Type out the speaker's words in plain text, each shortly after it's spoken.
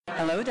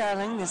Hello,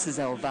 darling. This is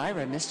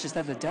Elvira, Mistress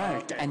of the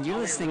Dark, and you're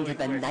listening to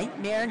the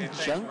Nightmare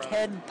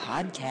Junkhead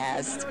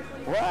Podcast.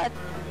 What?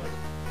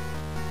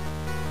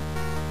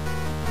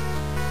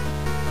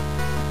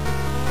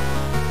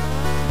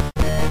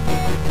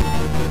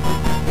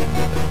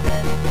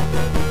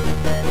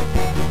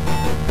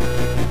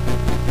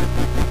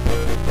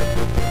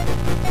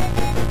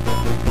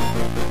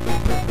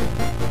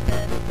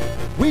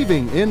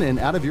 Weaving in and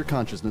out of your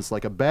consciousness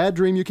like a bad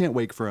dream you can't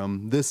wake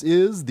from, this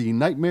is the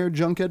Nightmare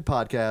Junkhead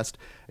Podcast,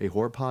 a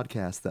horror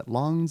podcast that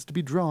longs to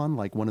be drawn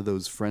like one of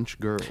those French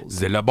girls.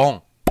 C'est le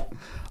bon.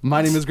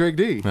 My name is Greg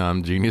D.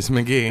 I'm Genius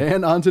McGee.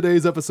 And on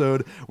today's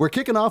episode, we're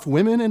kicking off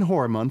Women in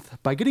Horror Month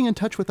by getting in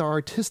touch with our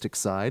artistic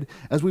side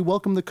as we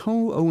welcome the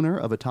co-owner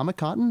of Atomic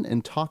Cotton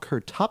and talk her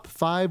top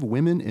 5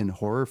 women in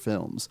horror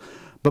films.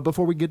 But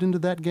before we get into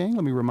that, gang,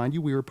 let me remind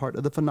you we are part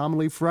of the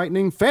phenomenally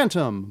frightening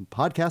Phantom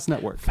Podcast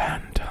Network.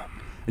 Phantom.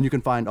 And you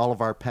can find all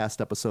of our past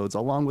episodes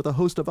along with a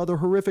host of other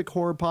horrific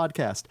horror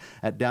podcasts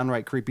at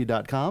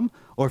downrightcreepy.com.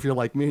 Or if you're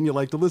like me and you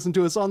like to listen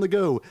to us on the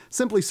go,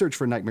 simply search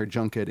for Nightmare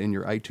Junkhead in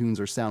your iTunes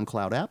or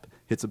SoundCloud app,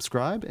 hit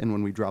subscribe, and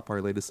when we drop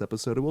our latest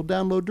episode, it will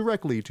download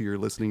directly to your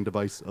listening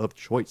device of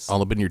choice.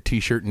 All up in your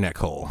t-shirt neck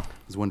hole. I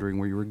was wondering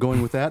where you were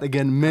going with that.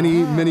 Again,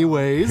 many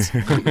ways.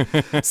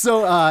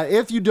 So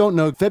if you don't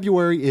know,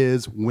 February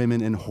is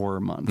Women in Horror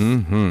Month.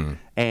 Mm-hmm.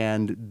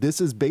 And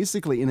this is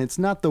basically, and it's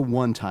not the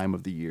one time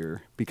of the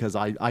year, because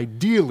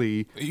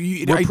ideally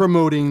we're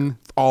promoting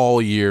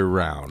all year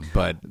round,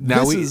 but now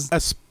This we is- a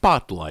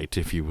spotlight,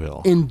 if you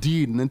will.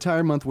 Indeed, an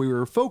entire month we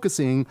were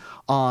focusing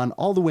on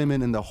all the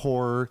women in the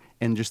horror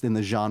and just in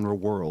the genre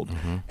world.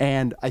 Mm-hmm.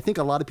 And I think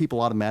a lot of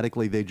people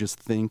automatically, they just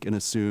think and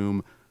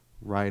assume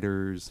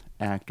writers,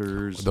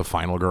 actors, The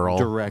final girl.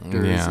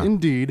 directors, Yeah.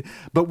 indeed.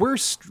 But we're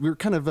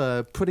kind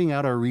of putting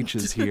out our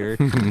reaches here.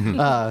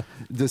 The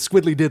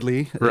squiddly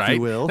diddly, if Right.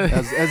 you will,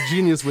 as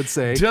Genius would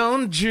say.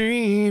 Don't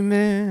dream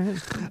it.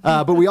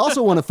 But we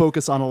also want to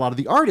focus on a lot of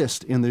the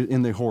artists in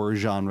the horror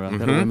genre that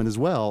Mm-hmm. are women as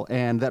well.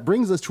 And that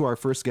brings us to our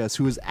first guest,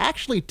 who has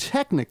actually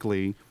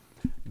technically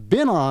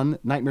been on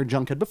Nightmare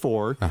Junkhead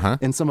before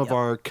in some of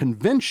our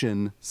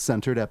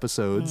convention-centered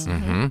episodes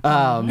And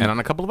on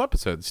a couple of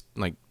episodes,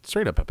 like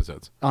straight up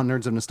episodes. on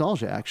Nerds of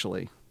Nostalgia,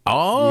 actually.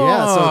 Oh.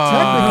 Yeah, so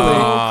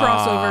technically...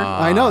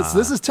 crossover. I know. So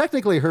this is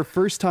technically her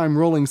first time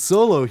rolling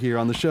solo here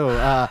on the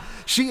show.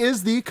 She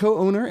is the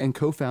co-owner and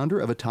co-founder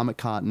of Atomic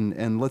Cotton,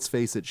 and let's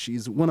face it,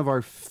 she's one of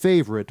our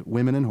favorite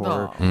women in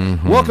horror.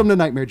 Welcome to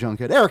Nightmare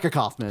Junkhead, Erica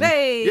Kaufman.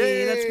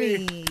 Hey, that's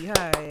me.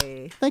 Hi.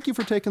 Thank you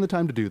for taking the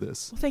time to do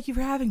this. Well, thank you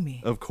for having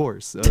me. Of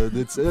course,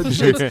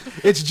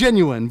 it's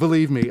genuine,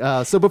 believe me.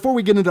 So before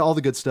we get into all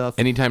the good stuff,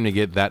 Anytime to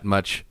get that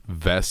much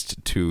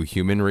vest to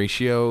human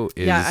ratio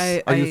is...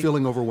 are you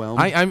feeling overwhelmed?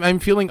 I'm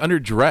feeling This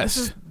underdressed.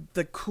 is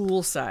the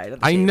cool side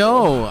of the I table.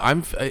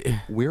 know.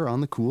 We're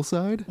on the cool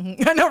side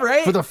I know,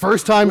 right? for the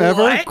first time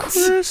ever. What?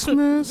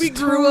 Christmas. We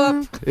grew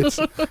up. It's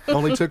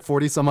only took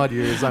 40 some odd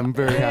years. I'm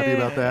very happy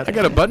about that. I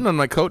got a button on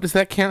my coat. Does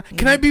that count?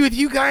 Can I be with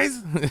you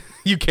guys?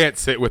 You can't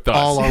sit with us.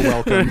 All are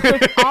welcome.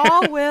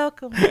 All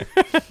welcome.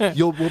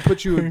 We'll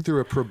put you through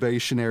a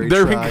probationary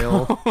There we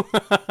trial.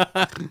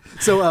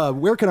 So,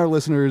 where can our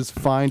listeners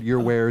find your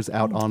wares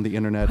out on the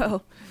internet?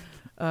 Well,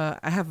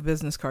 I have a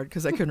business card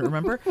because I couldn't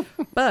remember.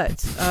 But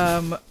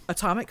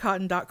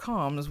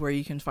atomiccotton.com is where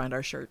you can find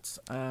our shirts.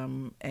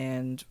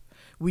 And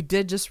we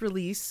did just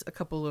release a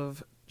couple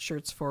of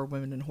shirts for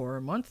Women in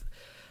Horror Month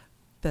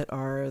that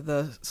are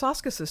the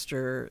Soska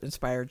Sister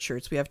inspired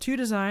shirts. We have 2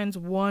 designs.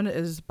 One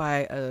is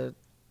by a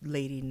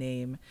lady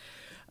named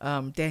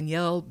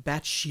Danielle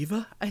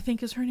Bathsheba, I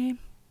think is her name.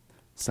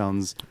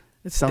 Sounds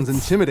It's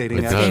intimidating,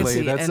 It does. actually.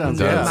 Fancy That and sounds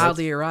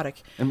mildly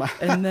erotic. Am I-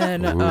 And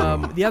then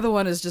the other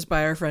one is just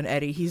by our friend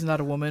Eddie. He's not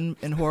a woman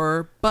in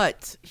horror,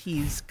 but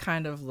he's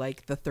kind of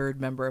like the third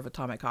member of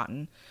Atomic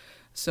Cotton.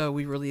 So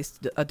we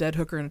released a dead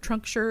hooker in a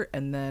trunk shirt,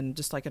 and then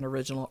just like an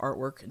original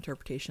artwork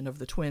interpretation of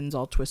the twins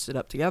all twisted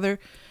up together.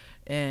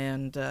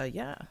 And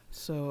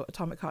so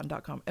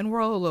atomiccotton.com. And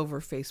we're all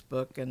over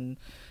Facebook and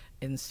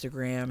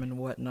Instagram and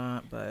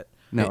whatnot, but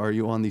Now, are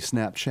you on the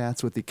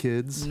Snapchats with the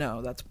kids?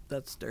 no,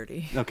 that's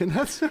dirty. Okay,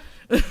 that's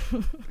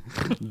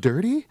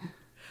dirty.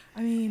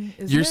 I mean,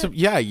 is You're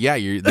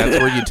it? that's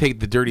where you take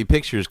the dirty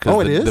pictures because Oh,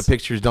 it is? the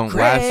pictures don't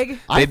Greg. last.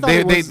 I thought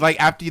it They was- like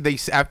after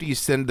you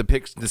send the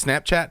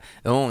Snapchat,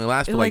 it'll only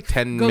last It, for like like,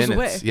 10 goes minutes.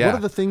 away. Yeah, What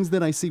are the things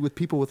that I see with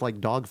people with like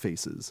dog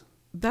faces?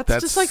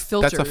 That's just like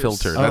filters. That's a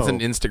filter. That's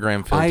an Oh. Instagram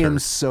filter. I am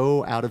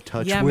so out of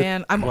touch Yeah, with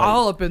man, I'm like,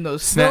 all up in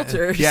those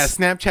filters. Yeah,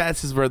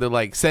 Snapchats is where they're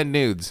like send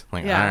nudes.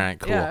 Like, Yeah, all right,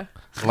 cool. yeah.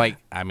 Like,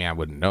 I mean, I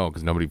wouldn't know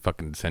because nobody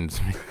fucking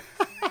sends me.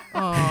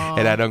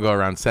 And I don't go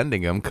around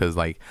sending them because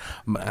like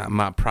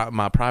my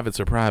privates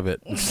are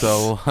private.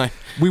 So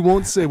We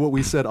won't say what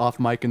we said off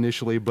mic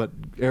initially, but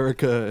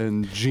Erica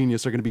and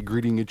Genius are going to be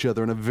greeting each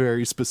other in a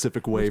very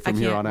specific way from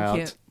here on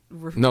out.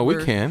 No,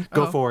 we can.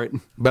 Go for it.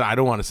 But I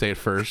don't want to say it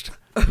first.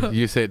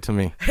 You say it to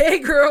me. Hey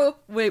girl,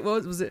 wait,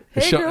 what was it?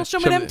 Hey girl, show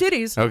me them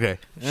titties. Okay.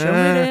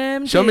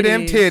 Show me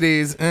them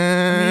titties.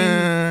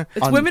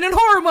 It's Women in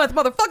Horror Month,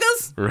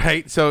 motherfuckers.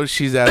 Right. So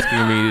she's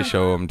asking me to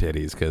show them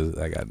titties because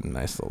I got a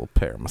nice little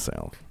pair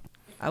myself.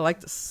 I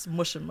like to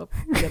smush them up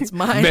against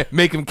mine.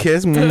 Make them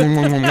kiss.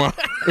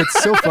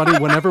 It's so funny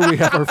whenever we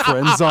have our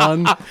friends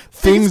on,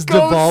 things go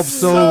devolve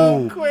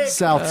so quick.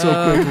 south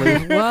so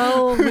quickly.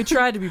 Well, we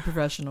tried to be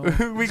professional.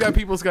 We got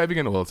people Skyping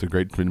and, well, it's a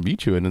great to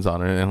meet you in his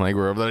honor. And like,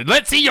 we're over there,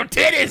 let's see your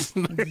titties.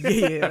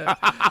 Yeah.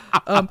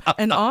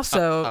 And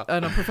also,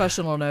 on a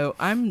professional note,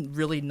 I'm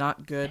really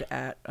not good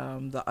at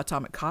the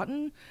Atomic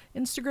Cotton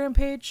Instagram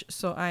page.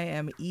 So I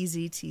am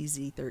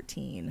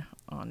EasyTZ13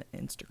 on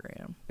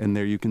Instagram. And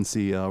there you can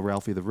see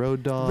Ralphie the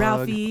Road Dog.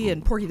 Ralphie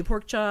and Porky the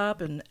Pork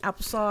Chop and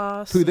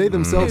Applesauce. Who they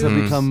themselves have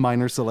News. become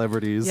minor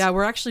celebrities. Yeah,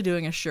 we're actually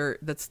doing a shirt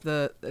it's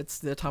the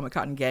Atomic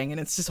Cotton Gang, and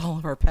it's just all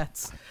of our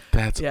pets.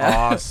 That's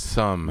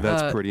awesome.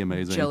 That's pretty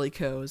amazing.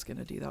 Jellicoe is going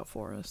to do that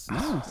for us.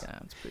 Nice. Yeah,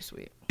 it's pretty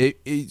sweet.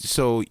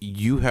 So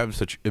you have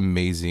such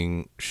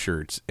amazing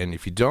shirts, and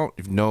if you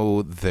don't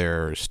know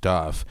their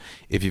stuff,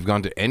 if you've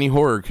gone to any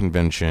horror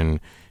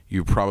convention,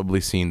 you've probably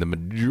seen the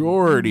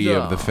majority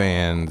of the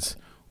fans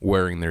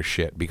wearing their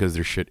shit because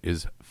their shit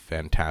is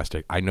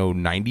fantastic. I know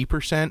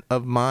 90%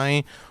 of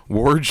my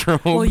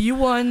wardrobe. Well, you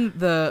won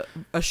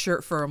a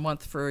shirt for a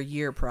month for a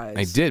year prize.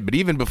 I did, but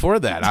even before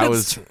that, I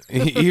was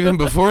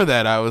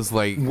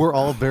like, we're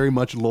all very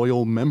much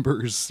loyal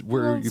members.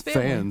 We're it's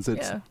family.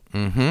 It's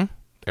fans.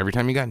 every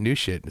time you got new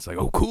shit, it's like,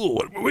 oh, cool.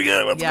 What we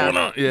got? What's going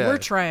on? Yeah, we're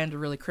trying to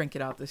really crank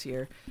it out this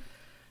year,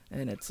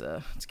 and it's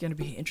going to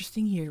be an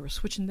interesting year. We're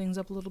switching things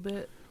up a little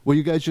bit. Well,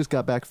 you guys just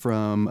got back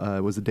from,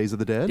 was it Days of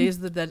the Dead? Days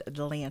of the Dead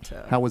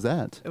Atlanta. How was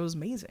that? It was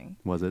amazing.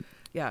 Was it?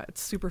 Yeah,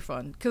 it's super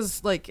fun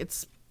because like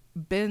it's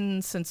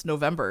been since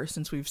November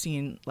since we've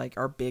seen like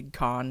our big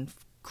con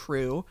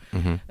crew,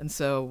 and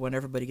so when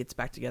everybody gets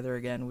back together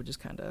again, we just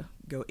kind of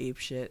go ape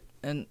shit.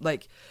 And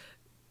like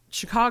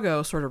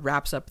Chicago sort of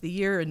wraps up the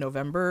year in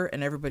November,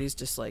 and everybody's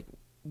just like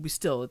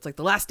it's like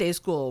the last day of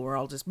school. We're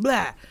all just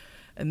blah,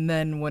 and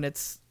then when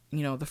it's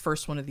the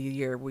first one of the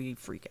year, we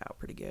freak out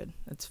pretty good.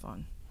 It's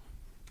fun.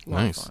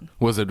 Nice.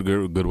 Was it a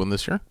good one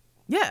this year?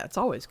 Yeah, it's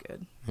always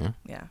good.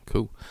 Yeah.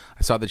 Cool.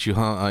 I saw that you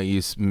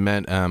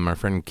met our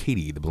friend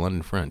Katie, the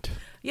blonde friend.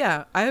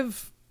 Yeah,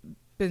 I've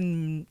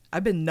been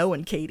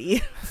knowing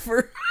Katie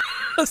for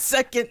a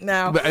second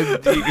now.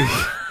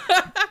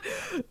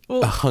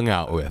 Hung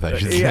out with, I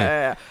should say.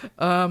 Yeah.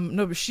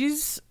 No, but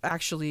she's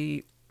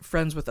actually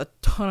friends with a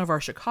ton of our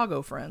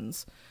Chicago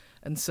friends,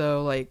 and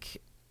so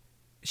like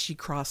she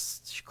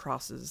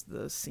crosses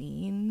the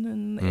scene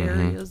and the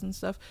areas and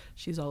stuff.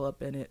 She's all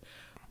up in it.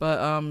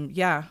 But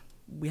yeah,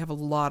 we have a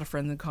lot of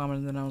friends in common.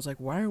 And then I was like,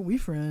 why aren't we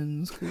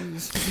friends?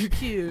 Because you're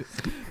cute.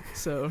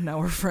 So now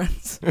we're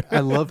friends. I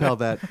love how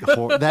that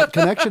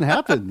connection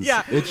happens.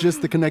 Yeah. It's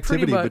just the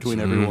connectivity between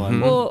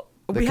everyone. Well,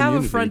 The we have a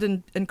community.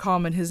 friend in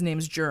common. His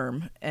name's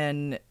Germ,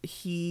 and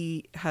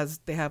they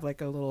have like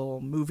a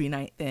little movie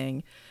night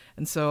thing.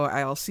 And so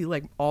I'll see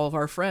like all of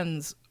our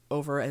friends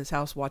over at his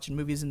house watching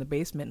movies in the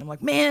basement, and I'm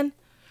like, man,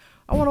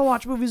 I want to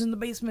watch movies in the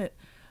basement.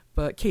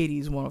 But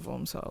Katie's one of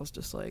them, so I was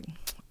just like,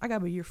 I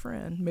gotta be your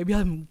friend. Maybe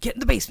I'll get in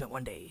the basement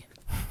one day.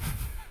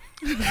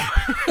 Get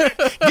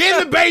in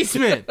the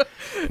basement.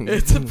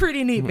 It's a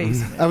pretty neat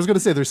basement. I was going to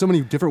say there's so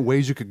many different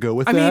ways you could go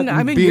with I that. mean,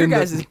 I'm in Being your that-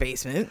 guys'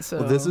 basement, so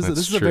Well, this is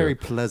a true. very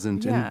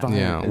pleasant Yeah.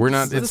 environment. Yeah, we're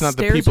not. The It's not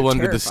the stairs people are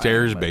under the terrifying,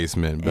 stairs but-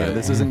 basement, Yeah, but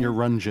this isn't your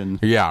rungeon.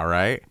 yeah,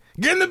 right.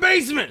 Get in the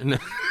basement.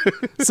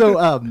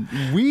 So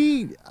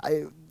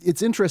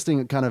it's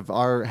interesting kind of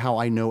how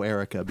I know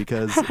Erica,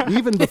 because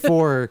even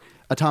before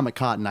Atomic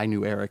Cotton, I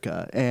knew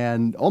Erica,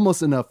 and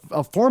almost in a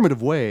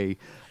formative way.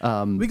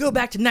 we go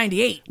back to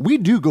 98. We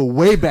do go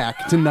way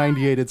back to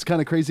 98. It's kind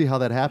of crazy how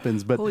that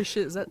happens, but Holy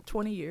shit, is that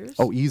 20 years?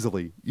 oh,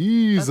 easily.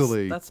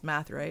 That's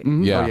math, right?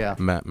 Yeah, Oh, yeah.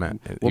 Matt. We'll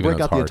even break though out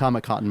the it's hard.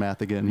 Atomic Cotton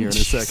math again here in a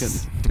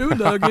second. 2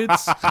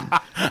 nuggets.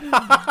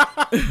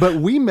 But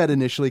we met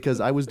initially because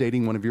I was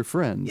dating one of your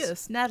friends.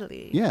 Yes,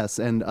 Natalie. Yes,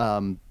 and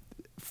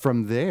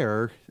from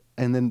there,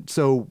 and then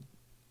so,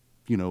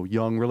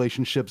 young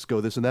relationships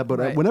go this and that. But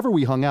Right. whenever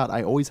we hung out,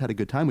 I always had a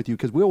good time with you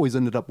because we always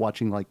ended up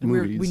watching like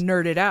movies. We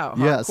nerded out.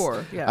 Yes,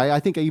 Hardcore. Yeah. I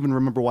think I even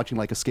remember watching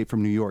like Escape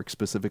from New York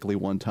specifically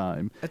one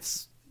time.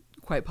 It's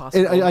quite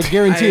possible. And I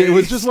guarantee it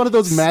was just one of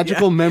those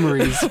magical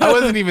memories. I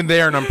wasn't even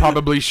there, and I'm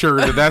probably sure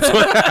that's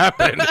what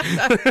happened.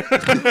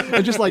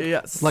 And just like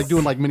Yes. like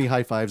doing like mini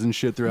high fives and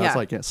shit throughout. It's Yeah.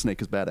 like, yeah,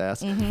 Snake is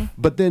badass.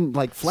 But then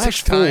like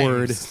flash 6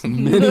 forward times.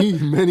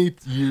 many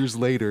years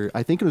later,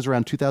 I think it was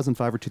around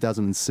 2005 or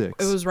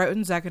 2006. It was right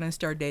when Zach and I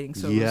started dating,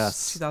 so it Yes.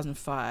 was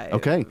 2005.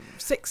 Okay.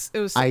 6. It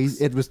was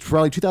 6. It was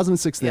probably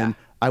 2006 then. Yeah.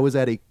 I was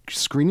at a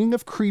screening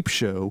of Creep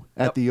Show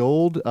at Yep. the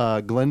old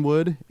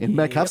Glenwood in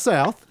Metcalf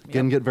South.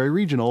 Again, get very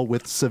regional,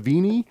 with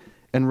Savini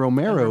and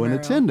Romero in Romero.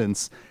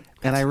 attendance.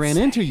 And I ran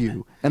into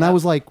you. And I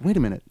was like, wait a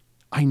minute.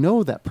 I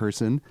know that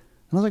person. And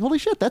I was like, holy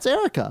shit, that's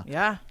Erica.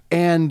 Yeah.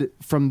 And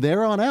from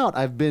there on out,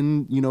 I've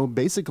been,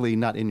 basically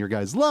not in your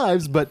guys'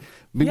 lives, but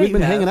Yeah, we've you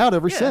been have. hanging out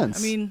ever Yeah, since.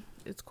 I mean,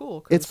 it's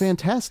cool. 'cause it's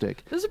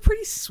fantastic. There's a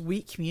pretty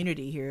sweet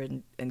community here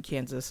in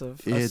Kansas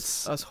of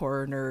It's- us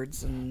horror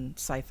nerds and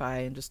sci-fi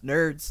and just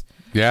nerds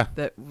Yeah.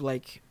 that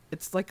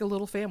it's like a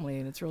little family,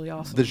 and it's really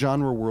awesome. The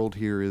genre world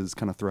here is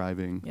kind of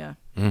thriving. Yeah.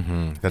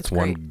 Mm-hmm. That's It's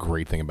one great.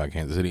 great thing about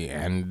Kansas City,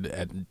 and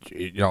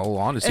in all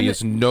honesty, And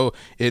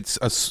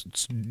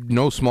it's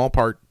no small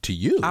part to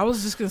you. I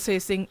was just gonna say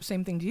same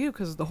thing to you,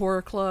 because the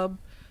horror club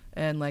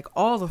and like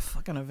all the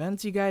fucking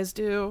events you guys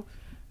do.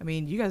 I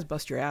mean, you guys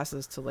bust your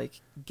asses to like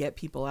get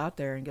people out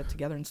there and get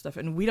together and stuff,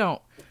 and we don't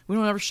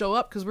ever show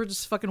up because we're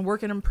just fucking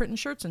working and printing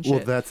shirts and shit.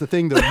 Well, that's the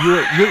thing, though.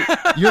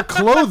 You're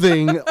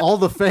clothing all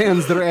the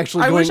fans that are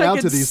actually I going wish I out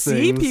could to these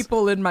see things.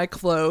 people in my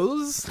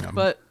clothes,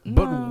 but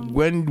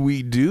when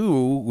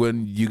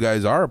you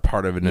guys are a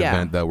part of an Yeah.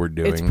 event that we're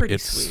doing, It's pretty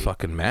it's sweet.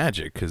 fucking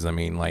magic. Because I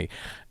mean, like,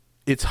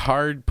 it's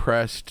hard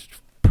pressed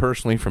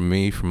personally from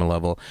me, from a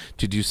level,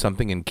 to do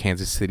something in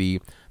Kansas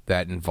City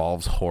that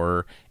involves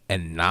horror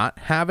and not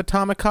have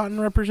Atomic Cotton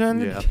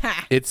represented. Yeah.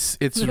 It's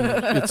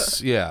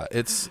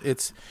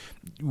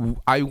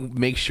I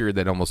make sure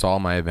that almost all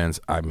my events,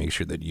 I make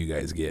sure that you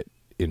guys get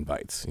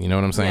invites. You know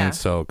what I'm saying? Yeah.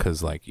 So,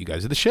 because like you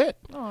guys are the shit.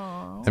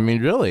 I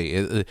mean,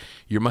 really,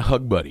 you're my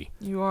hug buddy.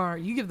 you are.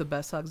 You give the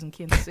best hugs in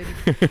Kansas City.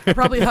 I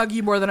probably hug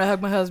you more than I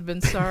hug my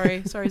husband.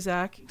 Sorry,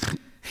 Zach.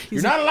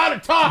 You're not allowed to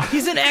talk.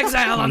 He's in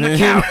exile on the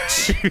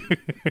couch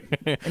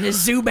in his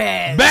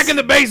Zubaz. Back in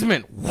the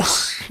basement.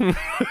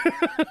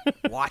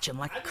 Watching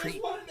like a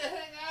creep.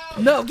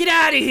 No, get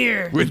out of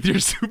here. With your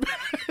super.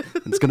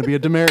 It's going to be a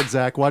demerit,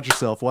 Zach. Watch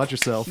yourself. Watch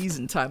yourself. He's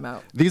in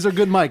timeout. These are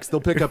good mics.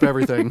 They'll pick up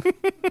everything.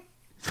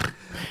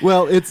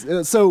 Well, it's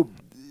so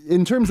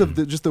in terms of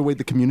just the way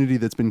the community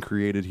that's been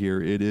created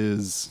here, it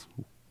is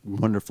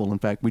wonderful. In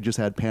fact, we just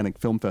had Panic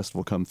Film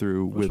Festival come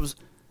through Which with was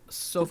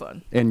so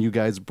fun. and you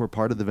guys were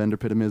part of the Vendor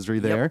Pit of Misery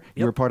there. Yep.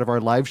 You were part of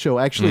our live show.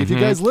 Actually, if you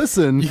guys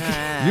listen, you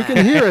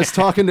can hear us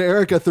talking to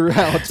Erica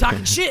throughout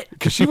Talking shit.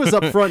 because she was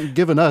up front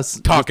giving us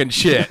Talking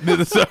shit.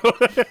 So,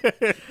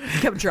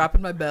 Kept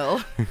dropping my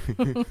bell.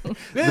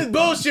 this is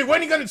bullshit.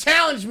 When are you going to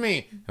challenge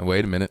me?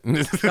 Wait a minute.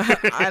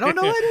 I don't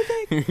know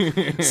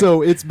anything.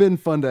 So it's been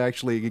fun to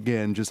actually,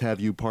 again, just have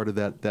you part of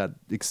that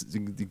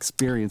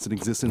experience and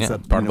existence. Yeah,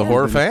 that, part of the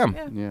horror we've been-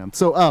 fam. Yeah.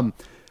 So,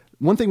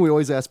 one thing we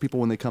always ask people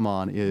when they come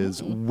on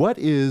is, what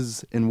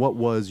is and what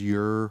was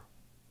your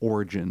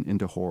origin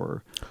into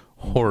horror?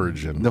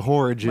 Origin. The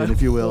origin, My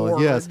if you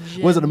will. Yes.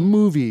 origin. Was it a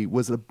movie?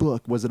 Was it a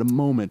book? Was it a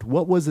moment?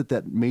 What was it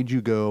that made you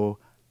go,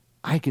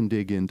 I can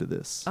dig into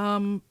this?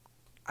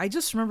 I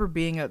just remember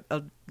being a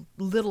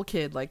little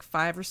kid, like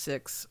 5 or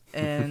 6,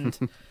 and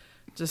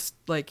just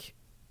like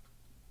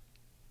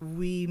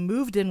we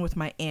moved in with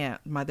my aunt.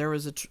 There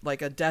was a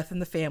death in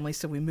the family,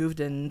 so we moved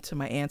into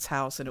my aunt's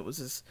house, and it was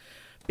this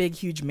big,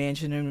 huge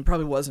mansion, and it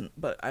probably wasn't,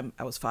 but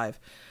I was 5,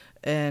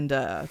 and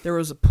there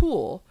was a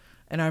pool,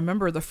 and I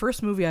remember the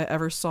first movie I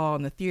ever saw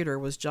in the theater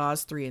was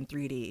Jaws 3 in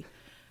 3D,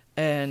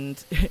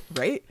 and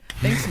right,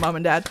 thanks, Mom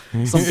and Dad.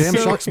 Some damn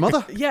shark's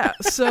mother. Yeah,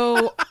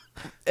 so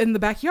in the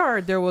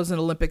backyard there was an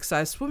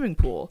Olympic-sized swimming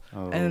pool,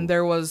 and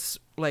there was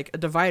like a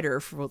divider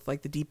for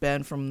like the deep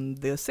end from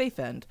the safe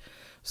end.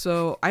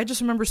 So I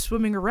just remember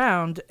swimming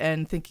around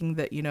and thinking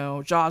that,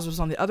 Jaws was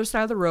on the other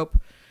side of the rope,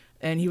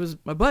 and he was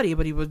my buddy,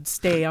 but he would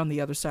stay on the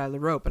other side of the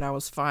rope, and I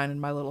was fine in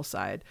my little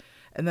side.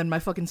 And then my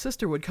fucking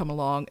sister would come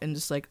along and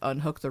just like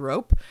unhook the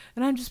rope,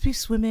 and I'd just be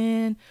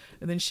swimming,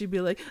 and then she'd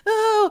be like,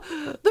 "Oh,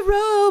 the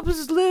rope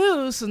is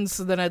loose," and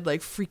so then I'd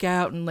like freak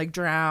out and like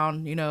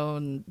drown,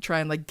 and try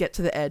and like get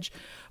to the edge.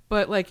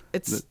 But like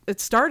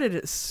it started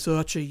at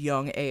such a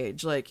young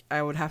age. Like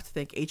I would have to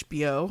thank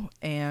HBO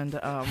and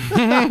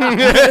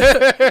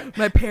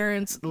my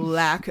parents'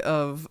 lack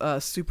of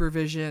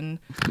supervision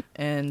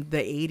and the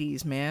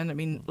 80s, man. I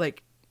mean,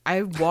 like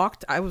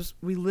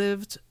we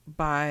lived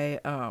by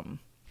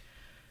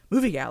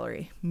movie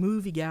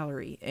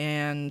gallery,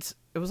 and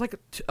it was like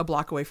a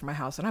block away from my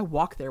house, and I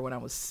walked there when I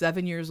was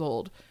 7 years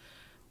old.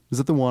 Is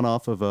it the one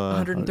off of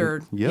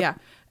 103rd. Yep. Yeah.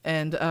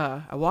 And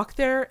I walked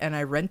there and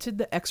I rented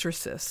The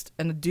Exorcist,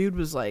 and the dude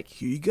was like,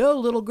 "Here you go,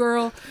 little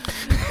girl."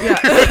 Yeah.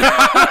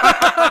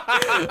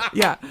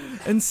 Yeah.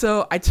 And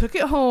so I took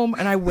it home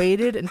and I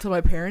waited until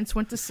my parents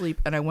went to sleep,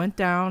 and I went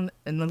down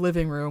in the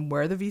living room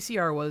where the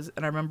VCR was,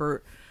 and I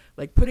remember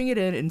like putting it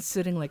in and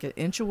sitting like an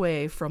inch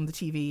away from the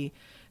TV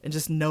and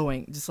just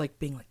knowing, just like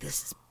being like,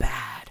 this is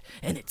bad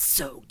and it's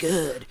so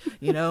good,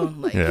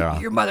 and like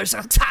your mother's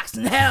a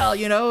toxin hell,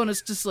 and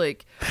it's just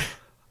like,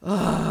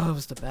 oh, it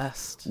was the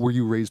best. Were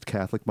you raised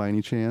Catholic by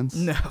any chance?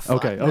 No.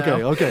 Fuck Okay.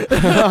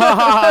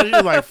 no.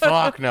 You're like,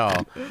 fuck no.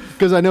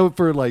 Because I know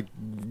for like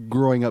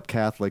growing up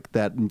Catholic,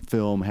 that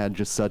film had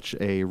just such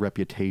a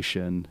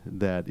reputation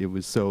that it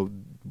was so,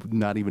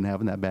 not even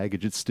having that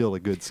baggage, it's still a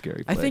good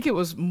scary flick. I think it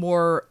was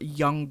more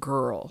young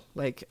girl.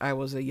 Like I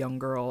was a young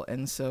girl,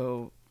 and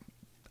so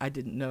I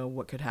didn't know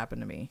what could happen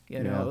to me.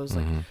 You know, Yeah. it was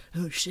like,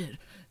 oh shit,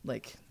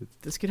 like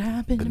this could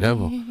happen The to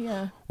devil. me.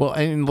 Yeah. Well,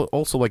 and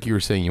also like you were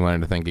saying, you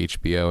wanted to thank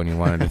HBO and you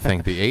wanted to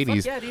thank the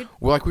 80s. yeah, dude.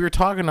 Well, like we were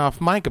talking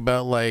off mic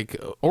about like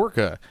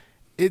Orca.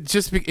 It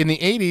just in the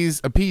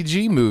 80s, a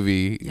PG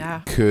movie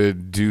Yeah.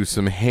 could do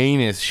some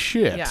heinous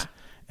shit. Yeah.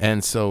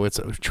 And so it's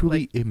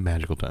truly a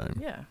magical time.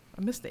 Yeah.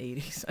 I miss the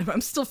 80s.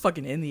 I'm still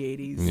fucking in the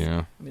 80s.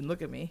 Yeah. I mean,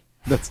 look at me.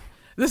 That's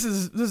This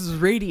is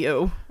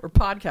radio or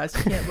podcast.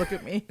 You can't look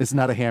at me. it's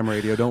not a ham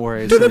radio. Don't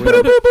worry. It's a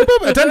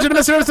Attention to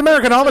Mr.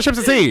 American, all the ships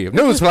at sea.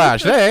 Newsflash.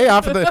 Today,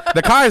 after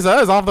the Kaiser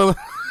is off the...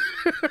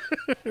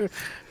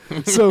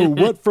 So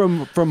what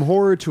from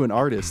horror to an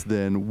artist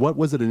then? What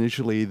was it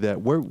initially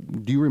where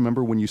do you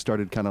remember when you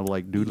started kind of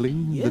like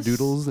doodling the Yes.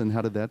 doodles and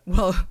how did that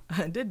Well,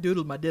 I did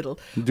doodle my diddle.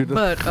 Doodle.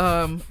 But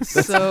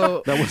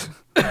so that was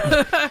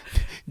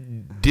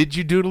Did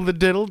you doodle the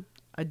diddle?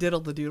 I diddle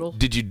the doodle.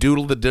 Did you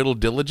doodle the diddle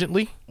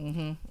diligently?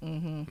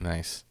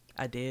 Nice.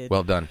 I did.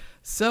 Well done.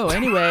 So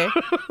anyway,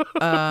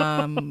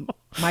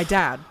 my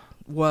dad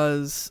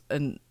was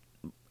an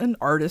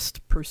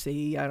artist per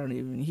se. I don't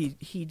even.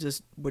 He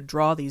just would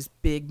draw these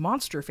big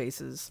monster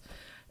faces,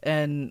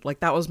 and like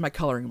that was my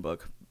coloring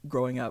book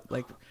growing up.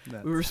 Like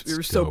we were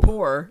so dope.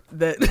 poor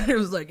that it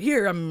was like,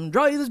 here, I'm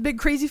drawing you this big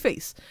crazy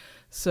face.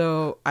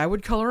 So I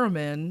would color them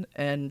in,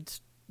 and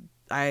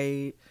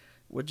I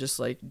would just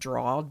like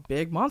draw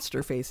big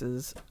monster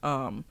faces.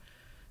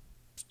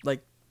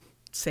 Like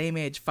same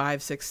age,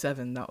 5, 6,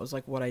 7. That was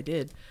like what I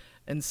did.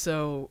 And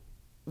so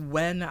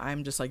when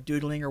I'm just like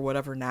doodling or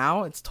whatever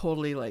now, it's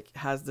totally like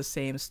has the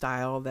same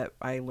style that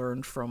I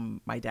learned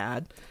from my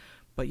dad.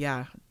 But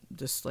yeah,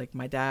 just like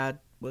my dad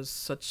was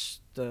such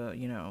the,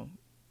 you know,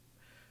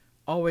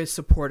 always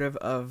supportive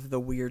of the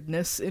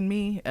weirdness in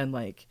me and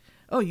like,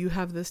 oh, you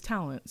have this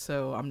talent.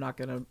 So I'm not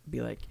going to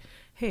be like,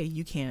 hey,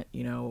 you can't,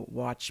 you know,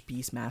 watch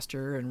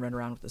Beastmaster and run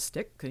around with a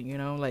stick. You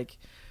know, like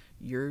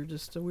you're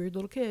just a weird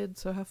little kid.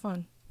 So have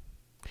fun.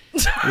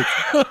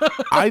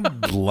 I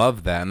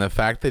love that, and the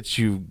fact that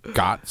you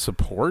got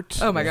support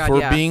Oh my God, for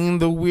yeah. being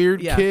the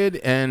weird Yeah. kid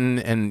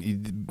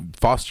and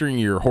fostering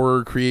your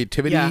horror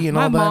creativity Yeah, and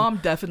my all that. mom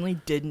definitely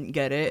didn't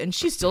get it, and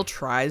she still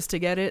tries to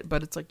get it,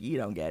 but it's like, you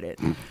don't get it.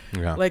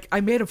 Yeah. Like,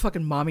 I made a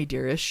fucking Mommy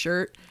Dearest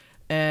shirt,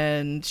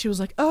 and she was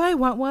like, oh, I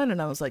want one, and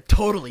I was like,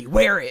 totally,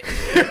 wear it.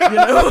 You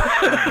know?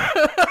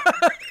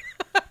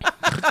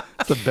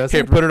 it's the best.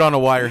 Okay, put it on a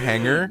wire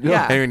hanger.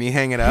 Yeah. And when you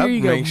hang it up, Here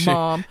you go, make sure.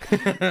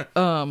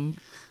 Mom.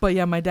 But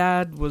yeah, my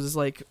dad was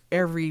like,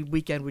 every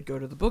weekend we'd go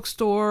to the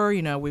bookstore,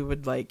 you know, we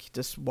would like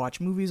just watch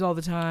movies all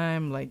the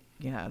time. Like,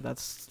 yeah,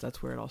 that's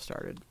where it all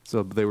started.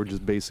 So they were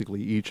just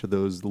basically each of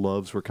those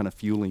loves were kind of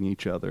fueling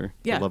each other.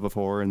 Yeah. The love of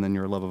horror and then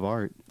your love of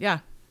art. Yeah.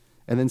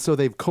 And then so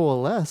they've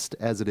coalesced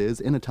as it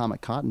is in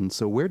Atomic Cotton.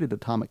 So where did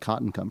Atomic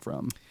Cotton come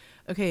from?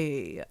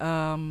 Okay,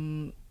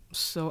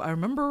 so I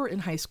remember in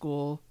high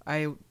school,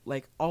 I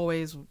like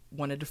always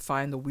wanted to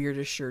find the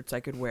weirdest shirts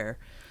I could wear.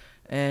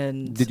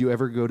 And Did you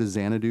ever go to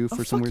Xanadu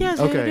for some fuck weird?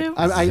 yeah, Okay, Xanadu.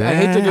 I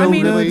hate to go I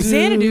mean, really.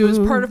 Xanadu is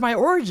part of my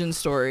origin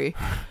story.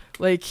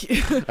 Like,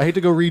 I hate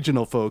to go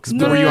regional, folks.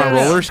 No, But Were you on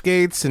no. roller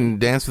skates and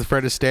danced with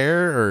Fred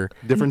Astaire, or?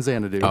 different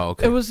Xanadu. Oh,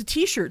 okay. it was a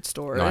t-shirt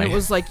store. And it Nice.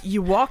 was like,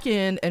 you walk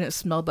in and it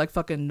smelled like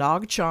fucking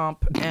Nog Chomp.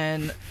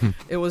 And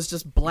it was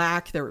just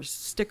black. There were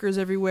stickers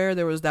everywhere.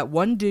 There was that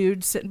one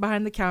dude sitting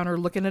behind the counter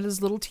looking at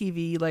his little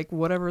TV, like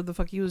whatever the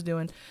fuck he was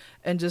doing.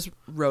 And just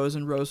rows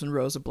and rows and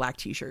rows of black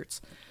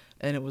t-shirts.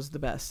 And it was the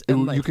best.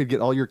 And like, you could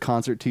get all your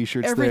concert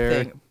T-shirts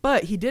everything. there.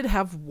 But he did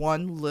have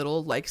one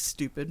little like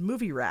stupid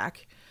movie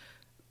rack.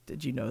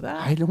 Did you know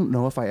that? I don't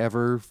know if I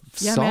ever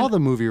Yeah, saw man. the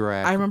movie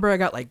rack. I remember I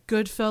got like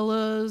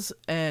Goodfellas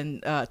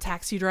and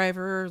Taxi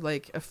Driver,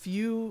 like a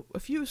few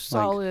Like,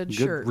 solid good,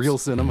 shirts. real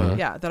cinema.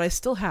 Yeah, that I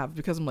still have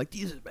because I'm like,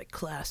 these are my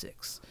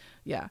classics.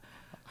 Yeah.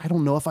 I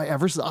don't know if I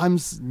ever. I'm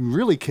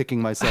really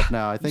kicking myself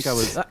now. I think I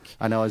was. Suck.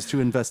 I know I was too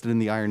invested in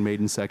the Iron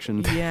Maiden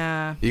section.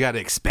 Yeah. You got to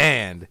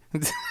expand.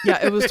 Yeah,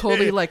 it was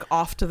totally like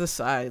off to the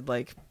side.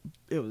 Like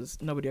it was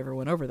nobody ever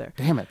went over there.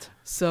 Damn it!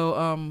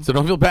 So So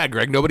don't feel bad,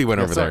 Greg. Nobody went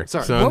Yeah, over sorry, there.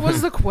 sorry. So- what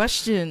was the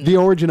question? The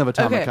origin of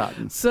Atomic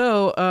Cotton.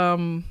 So,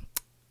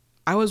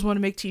 I always wanted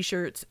to make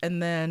t-shirts,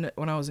 and then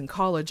when I was in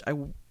college, I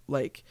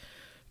like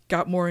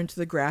got more into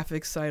the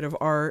graphics side of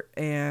art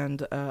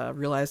and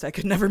realized I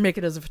could never make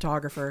it as a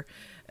photographer.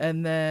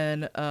 And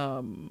then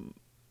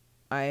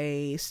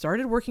I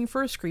started working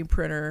for a screen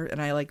printer,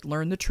 and I like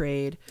learned the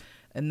trade.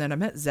 And then I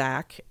met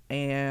Zach,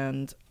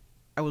 and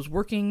I was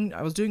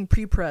doing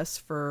pre-press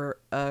for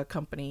a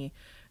company,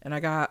 and I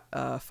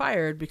got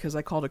fired because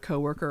I called a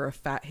coworker a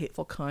fat,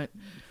 hateful cunt.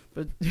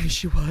 But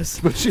she was.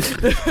 But she,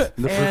 the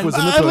proof And- was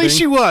in the At pudding. least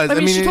she was. I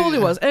mean, she totally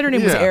was. And her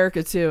name was yeah.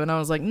 Erica, too. And I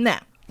was like, no.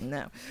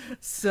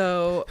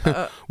 So,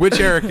 Which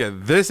Erica?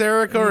 This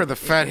Erica or the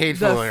fat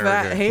hateful the Erica?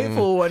 fat,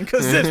 hateful one,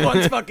 because this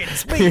one's fucking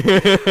sweet.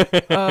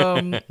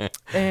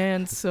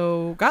 And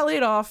so got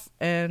laid off.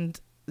 And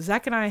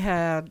Zach and I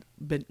had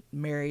been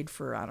married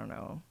for, I don't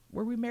know.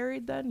 Were we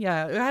married then?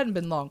 Yeah, it hadn't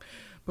been long.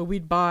 But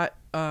we'd bought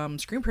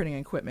screen printing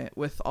equipment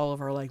with all of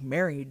our, like,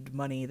 married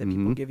money that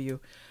people give you.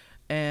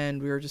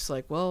 and we were just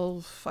like,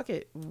 well, fuck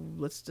it,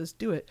 let's just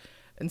do it.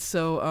 And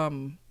so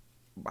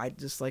I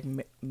just like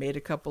made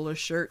a couple of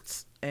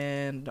shirts,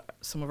 and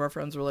some of our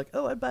friends were like,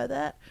 oh, I'd buy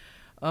that.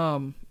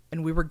 And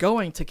we were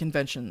going to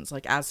conventions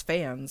like as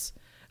fans.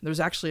 There was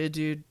actually a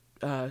dude,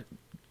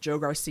 Joe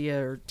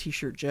Garcia, or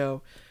T-shirt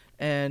Joe,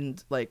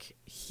 and like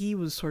he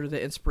was sort of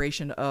the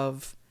inspiration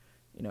of,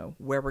 you know,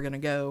 where we're gonna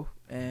go.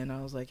 And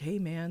I was like, hey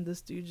man,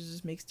 this dude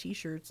just makes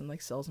T-shirts and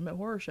like sells them at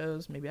horror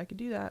shows. Maybe I could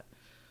do that.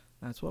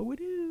 That's what we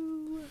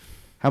do.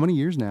 How many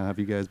years now have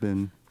you guys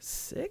been?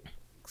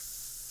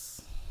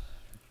 6.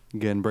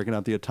 Again, breaking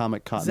out the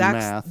atomic cotton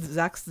math.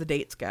 Zach's the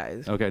dates,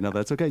 guys. Okay, no,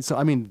 that's okay. So,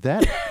 I mean,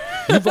 that...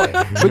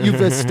 but you've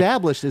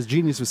established, as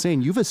Genius was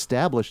saying, you've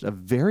established a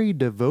very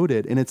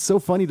devoted, and it's so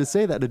funny to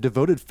say that, a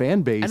devoted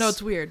fan base. I know,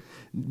 it's weird.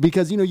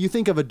 Because, you know, you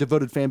think of a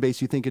devoted fan base,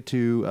 you think it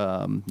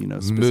to, you know,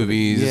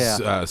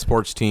 movies,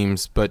 sports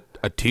teams, but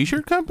a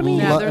T-shirt company?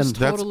 Yeah, there's and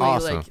that's totally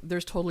awesome.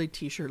 there's totally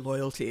T-shirt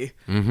loyalty.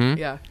 Mm-hmm.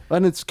 Yeah.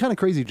 And it's kind of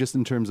crazy just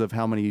in terms of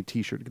how many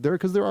T-shirt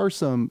because there are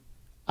some.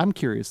 I'm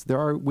curious.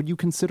 Would you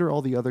consider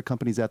all the other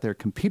companies out there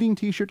competing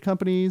T-shirt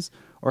companies,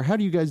 or how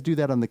do you guys do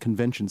that on the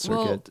convention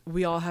circuit? Well,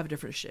 we all have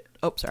different shit.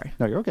 Oh, sorry.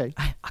 No, you're okay.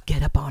 I'll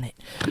get up on it.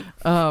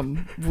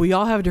 We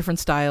all have different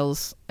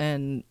styles,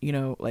 and you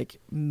know, like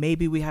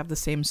maybe we have the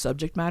same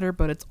subject matter,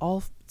 but it's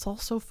all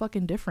so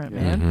fucking different,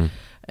 man. Mm-hmm.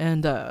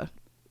 And I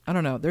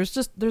don't know.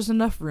 There's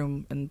enough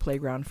room and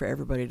playground for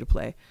everybody to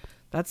play.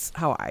 That's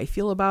how I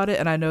feel about it,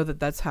 and I know that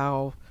that's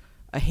how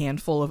a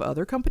handful of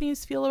other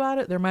companies feel about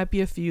it. There might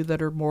be a few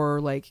that are more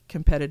like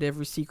competitive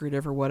or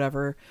secretive or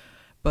whatever,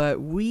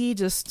 but we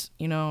just,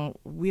 you know,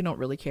 we don't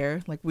really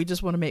care. Like, we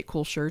just want to make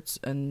cool shirts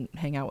and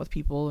hang out with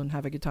people and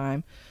have a good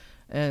time.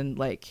 And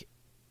like,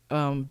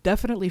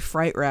 definitely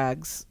Fright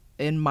Rags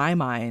in my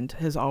mind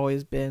has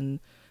always been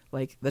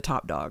like the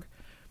top dog,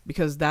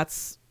 because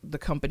that's the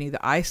company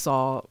that I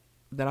saw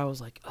that I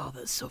was like, oh,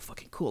 that's so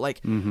fucking cool.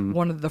 Like,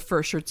 one of the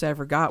first shirts I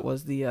ever got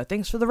was the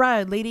thanks for the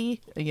ride,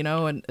 lady, you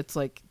know. And it's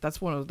like, that's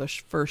one of the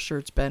first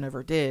shirts Ben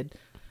ever did.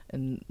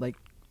 And like,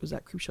 was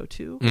that Creepshow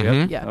 2?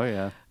 Mhm. Yeah. Oh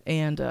yeah.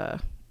 And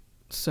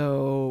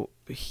so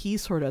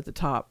he's sort of at the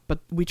top, but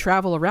we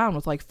travel around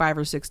with like 5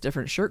 or 6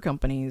 different shirt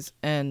companies,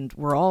 and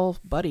we're all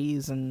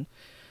buddies, and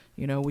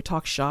you know, we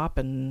talk shop,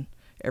 and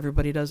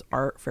everybody does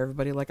art for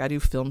everybody. Like, I do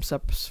film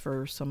subs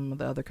for some of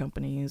the other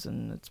companies,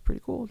 and it's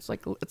pretty cool. It's like,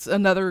 it's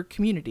another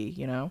community,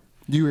 you know.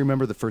 Do you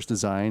remember the first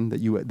design that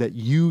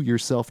you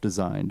yourself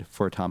designed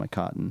for Atomic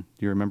Cotton?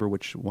 Do you remember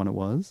which one it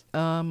was?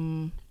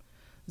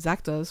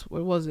 Zach does.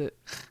 What was it?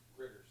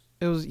 Critters.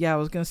 It was, I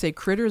was gonna say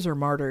Critters or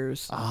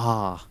Martyrs.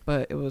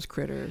 But it was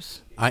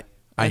Critters. I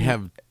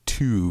have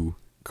 2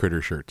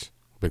 Critter shirts,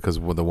 because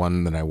the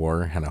one that I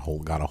wore had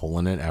got a hole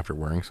in it after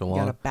wearing so long.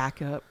 Got a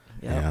backup.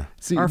 Yeah.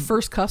 See, Our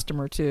first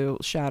customer too.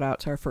 Shout out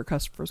to our first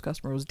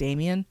customer was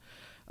Damien,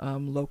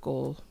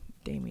 local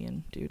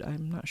Damien dude.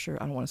 I'm not sure.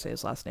 I don't want to say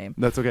his last name.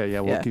 That's okay.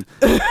 Yeah, we'll Yeah.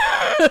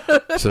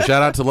 keep. So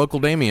shout out to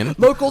local Damien.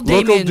 Local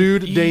Damien. Local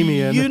dude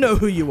Damien. You know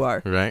who you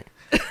are. Right.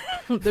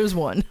 There's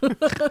one.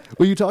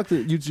 Well,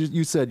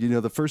 you said, you know,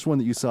 the first one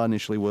that you saw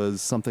initially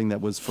was something that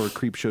was for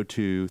Creepshow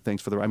 2.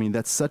 Thanks for the. I mean,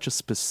 that's such a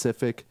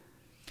specific.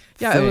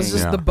 Yeah, it was thing.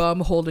 just Yeah. the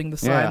bum holding the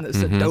sign Yeah. that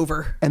said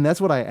Dover. And that's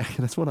what I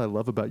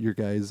love about your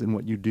guys and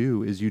what you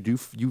do is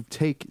you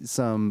take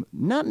some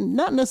not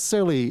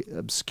necessarily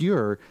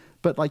obscure,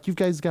 but like you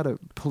guys got a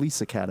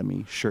Police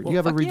Academy shirt. Well, You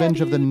have a fuck yeah,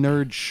 Revenge of the dude.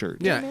 Nerd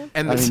shirt. Yeah.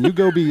 And I mean, you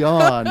go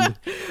beyond.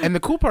 and the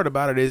cool part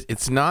about it is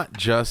it's not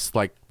just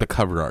like the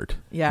cover art.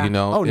 Yeah. You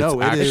know, Oh, no,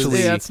 it's it is.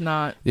 actually, Yeah, it's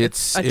not.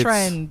 It's I try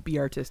and be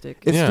artistic.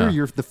 It's Yeah.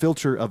 through the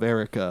filter of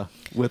Erica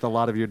with a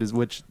lot of your,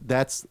 which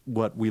that's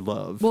what we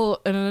love. Well,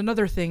 and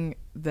another thing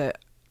that,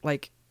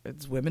 like,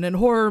 it's Women in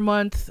Horror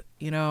Month,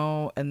 you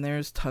know, and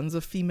there's tons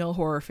of female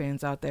horror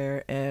fans out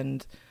there,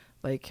 and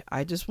like,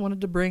 I just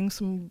wanted to bring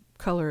some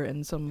color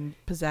and some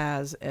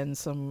pizzazz and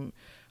some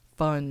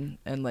fun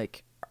and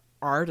like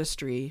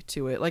artistry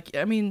to it. Like,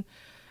 I mean,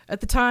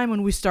 at the time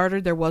when we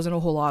started, there wasn't a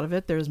whole lot of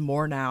it. There's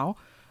more now,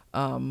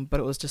 but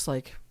it was just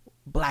like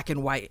black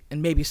and white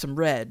and maybe some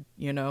red,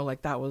 you know,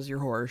 like that was your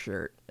horror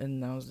shirt,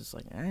 and I was just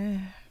like, Yeah.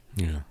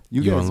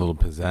 You You guys- want a little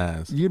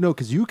pizzazz. You know,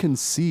 because you can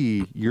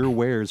see your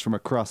wares from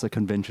across a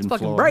convention It's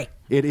fucking floor. bright.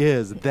 It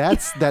is.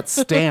 That's that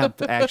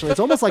stamp. Actually, it's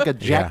almost like a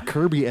Jack Yeah.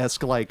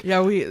 Kirby-esque like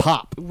yeah, we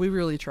pop. We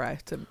really try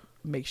to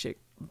make shit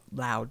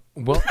loud.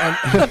 Well,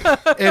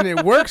 and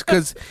it works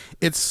because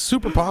it's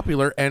super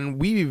popular,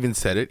 and we've even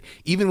said it.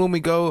 Even when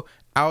we go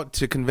out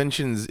to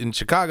conventions in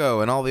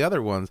Chicago and all the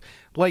other ones,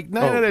 like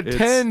 9 out of it's-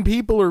 10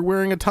 people are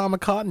wearing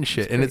Atomic Cotton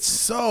shit, and it's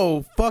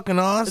so fucking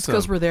awesome. It's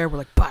because we're there. We're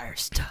like, buy our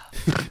stuff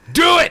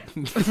Do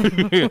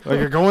it! Or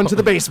you're going to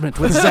the basement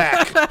with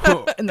Zach,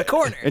 in the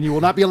corner. and you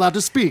will not be allowed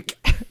to speak.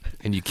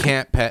 And you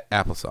can't pet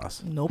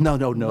applesauce. Nope. No.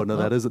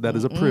 That is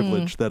a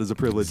privilege. That is a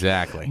privilege.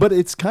 Exactly. But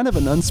it's kind of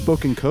an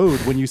unspoken code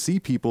when you see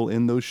people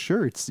in those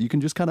shirts. You can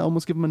just kind of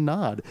almost give them a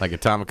nod. Like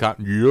Atomic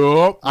Cotton.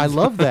 Yup. I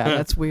love that.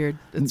 That's weird.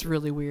 It's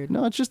really weird.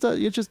 No, it's just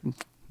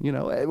You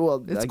know,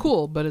 well, It's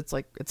cool, but it's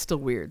still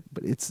weird.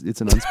 but it's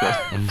an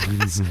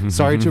unspoken.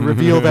 Sorry to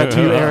reveal that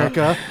to you,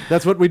 Erica.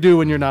 That's what we do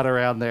when you're not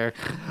around there.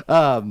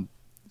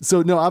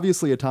 So no,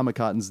 obviously Atomic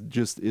Cotton's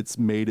it's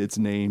made its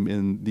name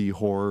in the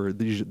horror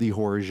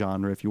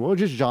genre, if you will, or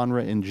just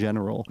genre in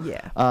general.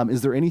 Yeah.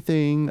 Is there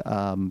anything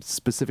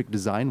specific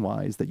design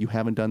wise that you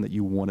haven't done that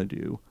you want to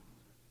do?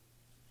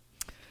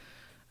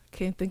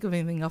 Can't think of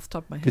anything off the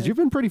top of my head. Because you've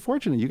been pretty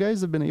fortunate. You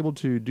guys have been able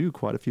to do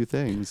quite a few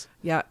things.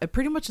 Yeah, it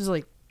pretty much is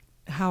like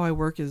how I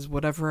work is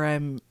whatever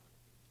I'm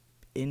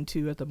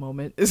into at the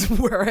moment is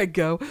where I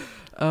go.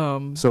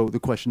 So the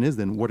question is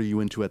then, what are you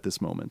into at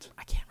this moment?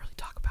 I can't really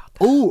talk about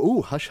that.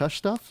 Oh, hush hush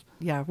stuff.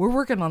 Yeah, we're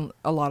working on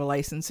a lot of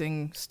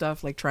licensing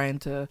stuff, like trying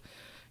to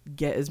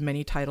get as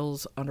many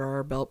titles under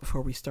our belt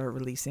before we start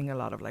releasing a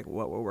lot of like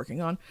what we're working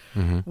on.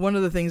 One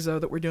of the things though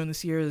that we're doing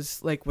this year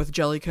is like with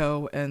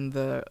Jellicoe and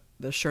the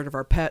shirt of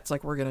our pets,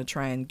 like we're gonna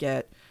try and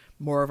get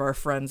more of our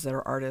friends that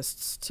are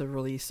artists to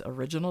release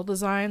original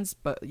designs,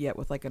 but yet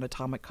with like an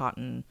Atomic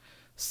Cotton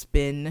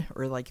spin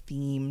or like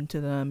theme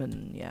to them,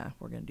 and yeah,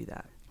 we're gonna do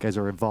that. You guys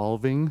are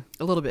evolving.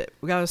 A little bit.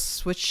 We gotta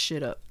switch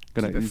shit up.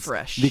 Keep it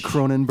fresh. The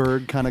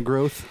Cronenberg kind of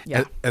growth.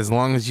 Yeah. As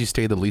long as you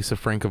stay the Lisa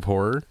Frank of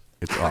horror,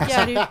 it's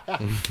awesome. Yeah,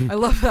 dude. I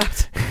love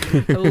that.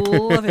 I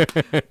love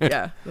it.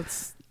 Yeah,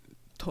 that's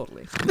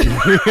totally.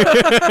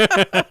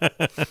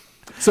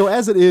 So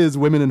as it is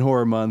Women in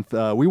Horror Month,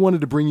 we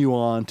wanted to bring you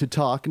on to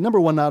talk, number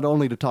one, not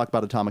only to talk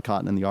about Atomic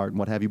Cotton and the art and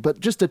what have you, but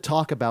just to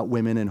talk about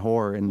women in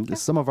horror and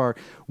some of our,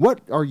 when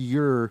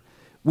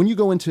you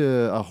go into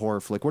a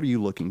horror flick, what are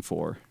you looking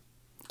for?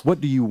 What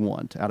do you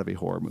want out of a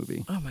horror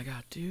movie? Oh my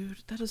god, dude,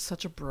 that is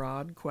such a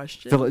broad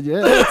question.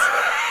 Yeah.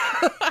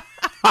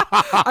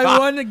 I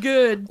want a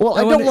good. Well,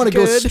 I don't want to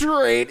go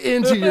straight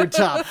into your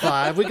top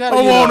 5. We got.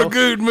 I want a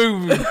good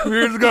movie.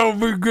 It's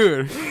gonna be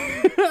good.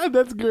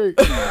 That's great.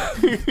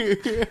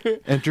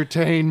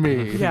 Entertain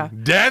me. Yeah.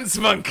 Dance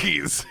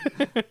monkeys.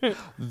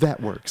 That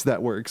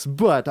works.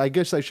 But I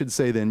guess I should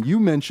say then, you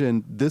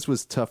mentioned this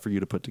was tough for you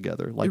to put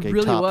together, like It a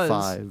really top was.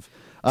 5.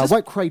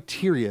 What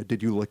criteria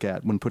did you look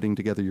at when putting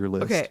together your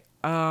list? Okay,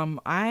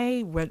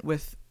 I went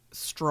with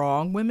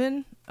strong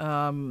women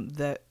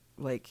that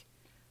like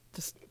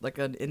just like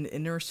an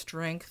inner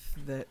strength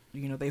that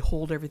they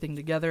hold everything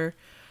together.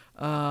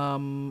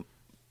 Yeah,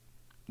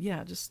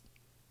 just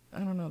I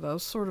don't know. That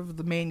was sort of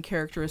the main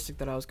characteristic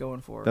that I was going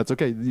for. That's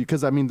okay,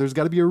 because I mean, there's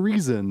got to be a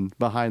reason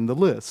behind the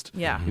list.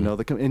 Yeah.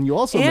 And you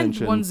also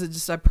mentioned ones that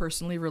just I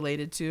personally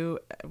related to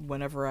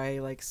whenever I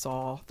like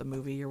saw the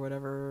movie or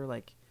whatever,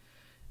 like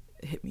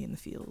it hit me in the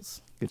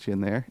feels. Get you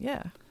in there.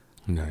 Yeah.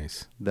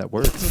 Nice. That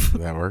works.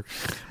 That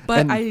works.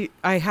 But And-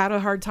 I had a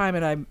hard time,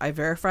 and I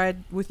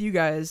verified with you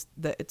guys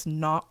that it's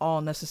not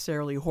all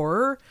necessarily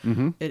horror.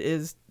 Mm-hmm.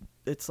 It's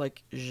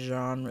like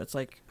genre. It's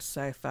like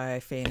sci-fi,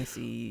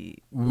 fantasy.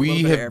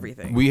 We have have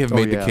everything. We have Oh,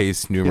 made yeah. the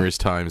case numerous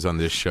times on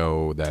this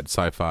show that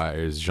sci-fi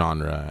is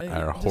genre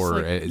or Just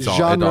horror. like- It's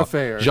Genre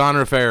fair.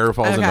 Genre fair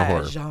falls into Okay,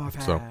 horror. genre.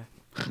 So.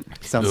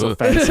 Sounds so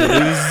fancy.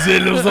 C'est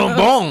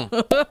bon.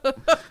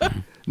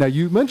 Now,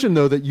 you mentioned,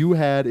 though, that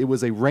it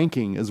was a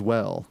ranking as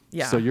well.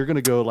 Yeah. So you're going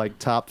to go like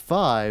top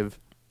 5.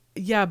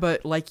 Yeah,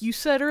 but like you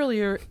said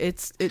earlier,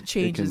 it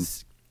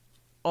changes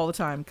all the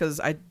time because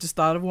I just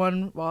thought of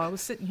one while I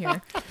was sitting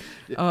here.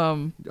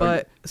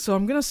 But so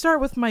I'm gonna start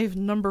with my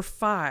number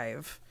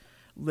 5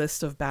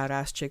 list of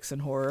badass chicks in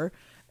horror,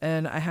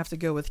 and I have to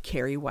go with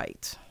Carrie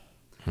White.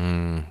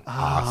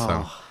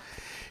 Awesome.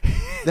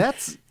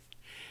 That's...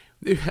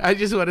 I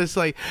just want to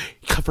like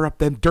cover up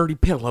them dirty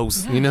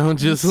pillows,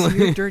 just Your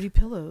like dirty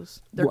pillows.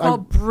 They're Well,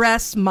 called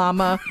breasts,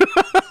 mama.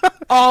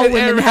 All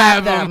women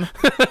have them.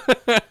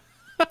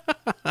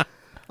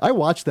 I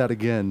watched that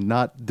again,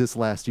 not this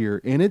last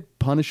year, and it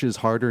punishes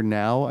harder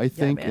now, I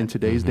think, man. in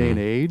today's day and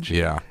age.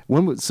 Yeah.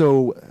 When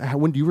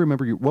do you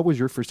remember, what was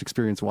your first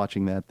experience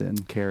watching that then,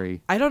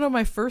 Carrie? I don't know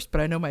my first,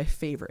 but I know my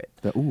favorite.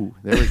 Ooh,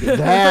 there we go.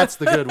 That's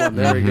the good one.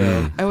 There we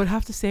go. I would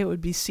have to say it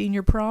would be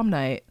senior prom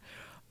night,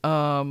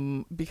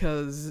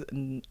 because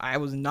I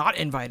was not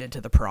invited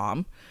to the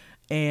prom,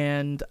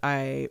 and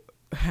I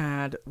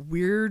had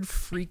weird,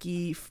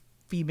 freaky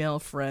female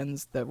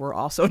friends that were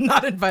also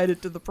not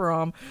invited to the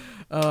prom,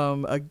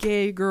 a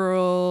gay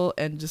girl,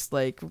 and just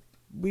like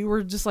we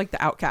were just like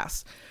the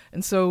outcasts.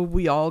 And so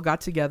we all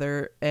got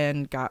together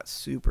and got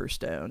super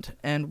stoned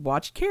and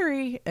watched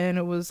Carrie, and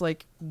it was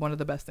like one of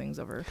the best things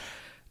ever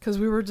because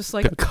we were just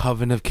like, the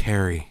Coven of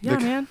Carrie. yeah,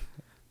 man,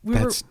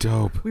 That's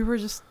dope. we were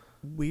just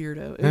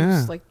weirdo. It Yeah.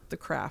 was like The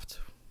Craft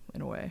in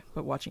a way,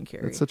 but watching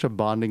Carrie. It's such a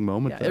bonding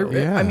moment, Yeah, though.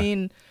 Yeah. I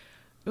mean,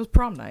 it was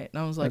prom night,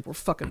 and I was like, we're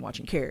fucking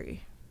watching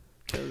Carrie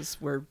because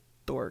we're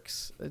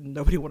dorks, and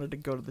nobody wanted to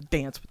go to the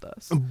dance with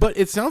us. But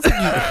it sounds like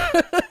you.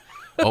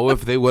 Oh,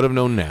 if they would have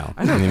known now.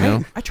 I know, You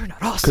know? I turned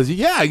out awesome. Because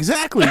yeah,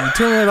 exactly. You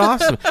turn out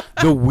awesome.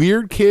 The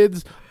weird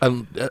kids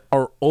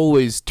are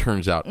always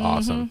turns out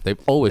awesome. They've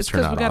always It's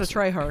turned because out we got to awesome.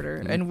 try harder,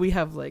 and we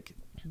have like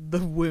the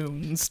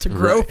wounds to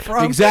grow Right.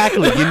 from.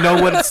 Exactly. You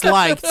know what it's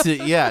like to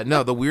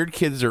the weird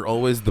kids are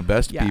always the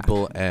best Yeah.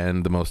 people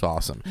and the most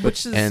awesome.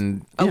 Which is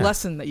and a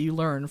lesson that you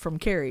learn from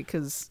Carrie,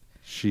 because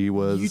She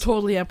was you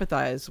totally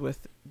empathize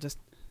with just,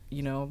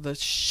 the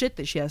shit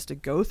that she has to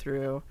go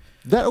through.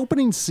 that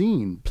opening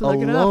scene Plug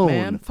alone. it up,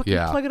 man. Fucking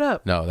Yeah. plug it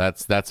up. No,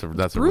 that's a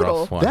brutal.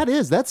 rough one.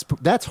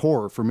 That's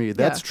horror for me.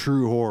 That's Yeah.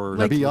 true horror.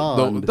 Like,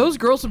 Beyond Those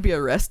girls would be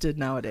arrested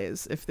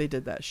nowadays if they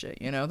did that shit.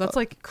 That's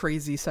like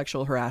crazy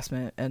sexual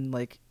harassment and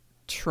like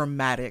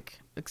traumatic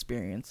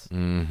experience.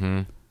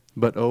 Mm-hmm.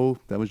 But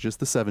that was just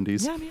the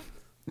 70s. Yeah, man.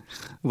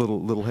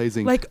 Little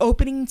hazing. Like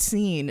opening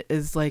scene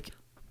is like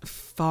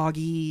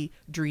foggy,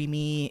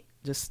 dreamy,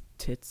 just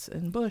tits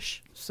and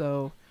bush.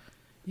 So,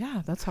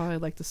 yeah, that's how I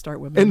like to start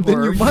women and then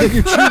horror you, month.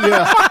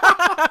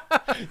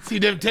 See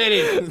them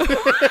titties.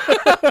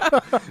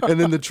 and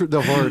then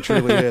the horror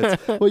truly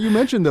hits. Well, you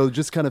mentioned though,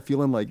 just kind of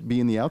feeling like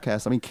being the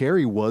outcast. I mean,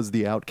 Carrie was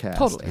the outcast.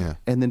 Totally. Yeah.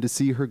 And then to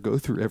see her go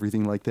through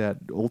everything like that,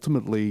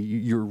 ultimately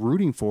you're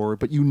rooting for her,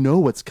 but you know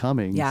what's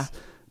coming. Yeah.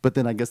 But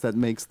then I guess that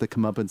makes the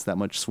comeuppance that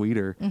much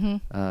sweeter.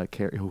 Mm-hmm.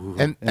 Carrie, ooh,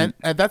 And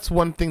that's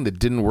one thing that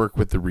didn't work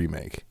with the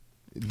remake.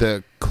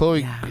 The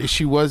Chloe, Yeah.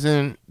 she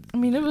wasn't. I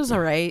mean, it was all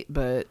right,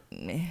 but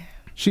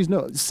she's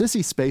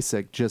Sissy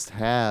Spacek just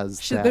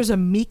has that. there's a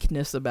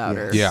meekness about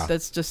her. Yeah.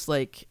 That's just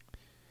like,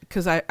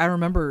 because I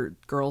remember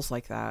girls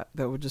like that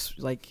would just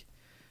like,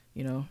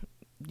 you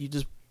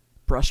just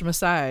brush them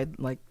aside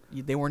like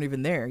they weren't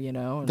even there,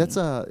 and That's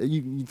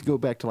you go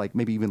back to like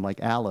maybe even like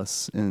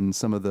Alice in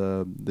some of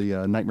the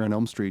Nightmare on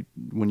Elm Street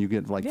when you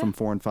get like from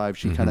 4 and 5,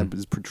 she kind of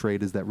is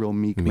portrayed as that real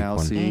meek Meek one.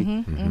 mousy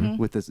Mm-hmm,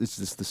 with this. It's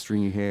just the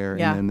stringy hair,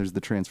 Yeah. and then there's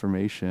the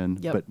transformation.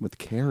 Yep. But with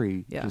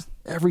Carrie, Yeah. just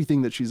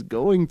everything that she's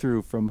going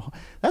through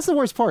that's the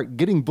worst part.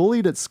 Getting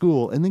bullied at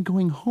school and then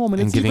going home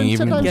and And it's getting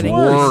even 10 times getting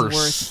worse.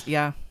 worse.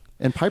 Yeah.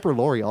 And Piper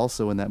Laurie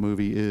also in that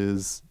movie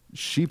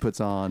she puts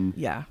on.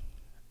 Yeah.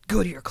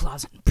 Go to your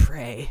closet and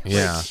pray.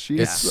 Yeah, she's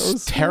it's so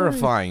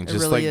terrifying. It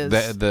Just really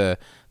like is.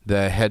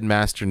 the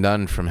headmaster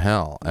nun from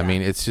hell. I Yeah.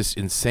 mean, it's just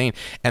insane.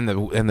 And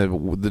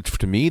the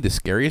to me, the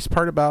scariest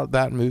part about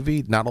that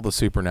movie, not all the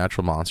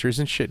supernatural monsters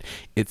and shit.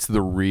 It's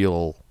the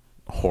real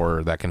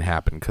horror that can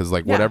happen because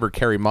Yeah. whatever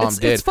Carrie mom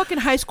did. It's fucking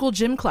high school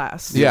gym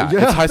class. yeah,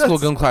 Yeah, it's high school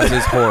gym class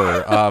is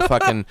horror.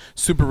 Fucking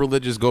super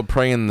religious, go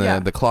pray in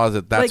the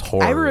closet. That's like,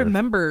 horror. I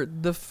remember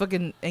the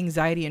fucking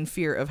anxiety and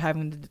fear of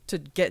having to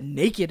get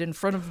naked in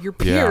front of your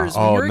peers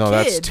when Oh you're a no, kid.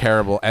 that's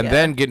terrible. And Yeah.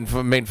 then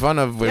getting made fun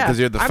of Yeah. because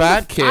you're the I'm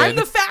fat kid. I'm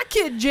the fat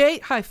kid, Jay.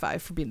 High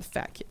five for being the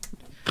fat kid.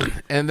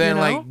 and then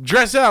you know? like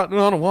dress out.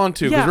 No, I don't want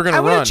to because Yeah, we're gonna I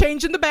want run. to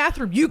change in the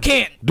bathroom. You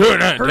can't. Do it.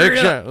 Take Hurry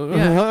a up. shot.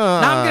 Yeah.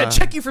 Now I'm gonna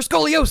check you for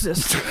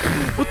scoliosis.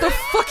 What the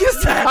fuck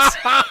is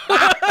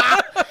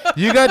that?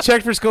 You got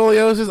checked for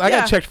scoliosis. I Yeah.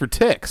 got checked for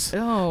ticks.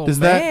 Oh Does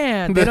that-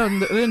 man, they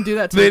didn't do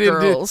that to They the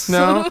didn't girls. do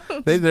no.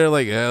 They're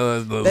like, yeah,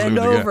 let's Bend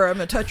move together. over. I'm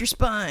gonna touch your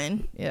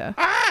spine. Yeah.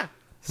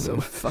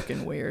 So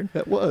fucking weird.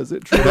 It truly was.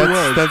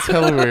 That's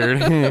hella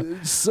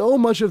weird. So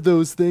much of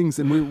those things,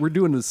 and we're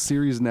doing a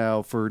series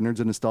now for Nerds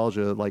and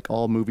Nostalgia, like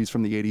all movies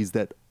from the 80s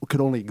that could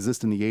only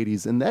exist in the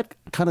 80s, and that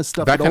kind of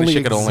stuff That could kind of only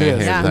shit could only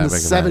exist exist in the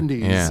back then.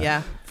 70s Yeah.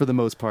 Yeah. for the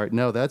most part.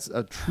 No, that's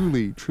a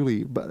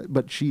truly,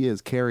 but she is,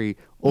 Carrie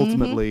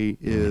ultimately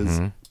is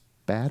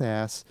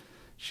badass.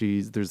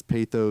 There's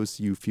pathos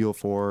you feel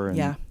for her, and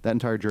Yeah. that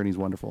entire journey is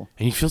wonderful.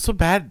 And you feel so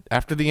bad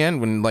after the end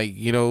when, like,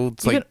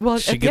 it's Even- like well,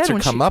 she at the gets her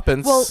end when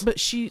comeuppance. Well, but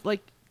she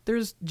like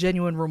there's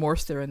genuine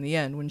remorse there in the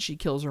end when she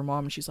kills her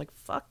mom and she's like,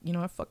 "Fuck,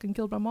 I fucking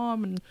killed my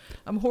mom and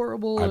I'm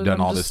horrible. I've and done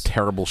I'm all just-" this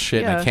terrible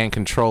shit and I Yeah. can't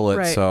control it,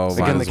 Right. so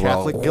might Again, the as well.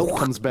 Catholic guilt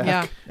comes back.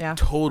 Yeah, yeah.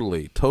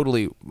 Totally.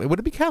 Would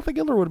it be Catholic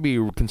guilt or would it be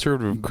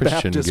conservative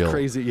Christian Baptist guilt?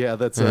 crazy. Yeah,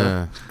 that's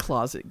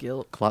Closet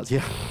guilt.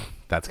 yeah.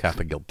 That's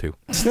Catholic guilt too.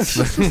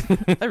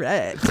 All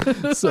right.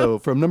 So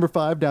from number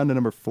 5 down to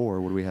number 4,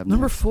 what do we have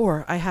Number next?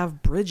 4, I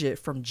have Bridget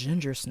from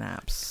Ginger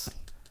Snaps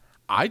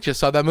I just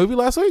saw that movie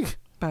last week.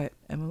 by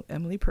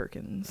Emily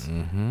Perkins.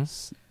 Mm-hmm.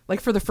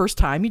 Like for the first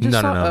time, you just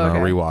No, saw. no, Oh, okay.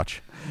 rewatch.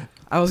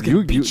 I was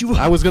gonna beat you up.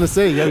 I was gonna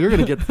say, yeah, you're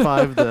gonna get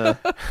 5 the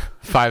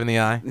 5 in the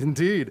eye.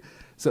 indeed.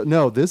 So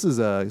no, this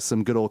is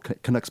some good old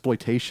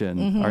Canucksploitation.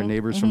 Mm-hmm, Our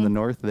neighbors from the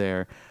north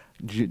there.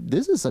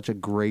 This is such a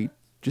great.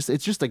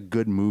 It's just a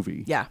good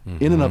movie. Yeah.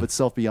 In and of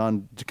itself,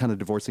 beyond kind of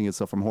divorcing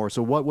itself from horror.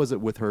 So what was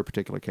it with her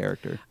particular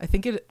character? I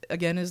think it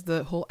again is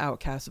the whole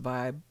outcast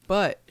vibe,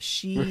 but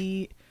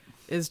she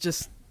is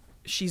just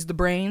she's the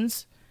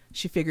brains.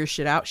 She figures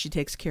shit out. She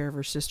takes care of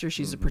her sister.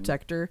 She's a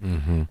protector,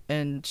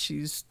 and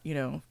she's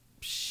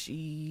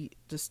she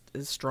just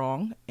is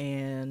strong.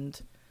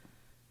 And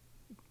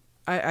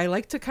I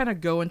like to kind of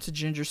go into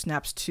Ginger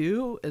Snaps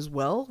too as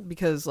well,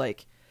 because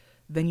like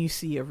then you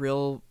see a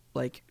real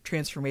like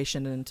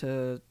transformation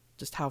into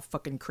just how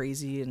fucking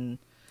crazy and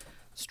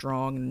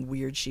strong and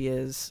weird she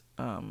is.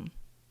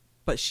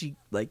 But she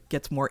like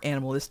gets more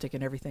animalistic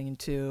and everything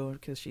too,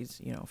 because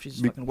she's she's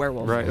a fucking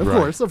werewolf. Right.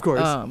 Of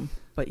course.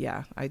 But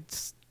yeah, I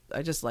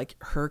just like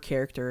her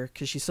character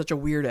because she's such a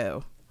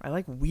weirdo. I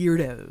like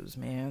weirdos,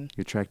 man.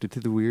 You're attracted to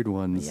the weird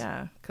ones.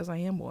 Yeah, because I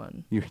am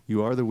one.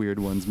 You are the weird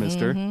ones,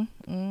 mister.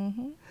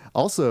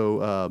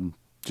 Also,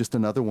 just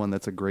another one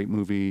that's a great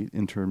movie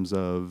in terms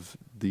of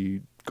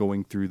the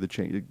going through the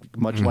change.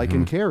 Much like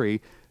in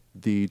Carrie,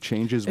 the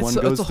changes one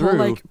goes it's a through.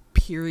 whole like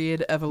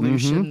period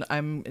evolution.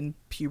 I'm in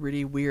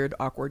puberty, weird,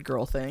 awkward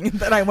girl thing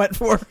that I went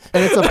for.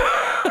 And it's a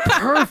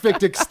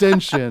perfect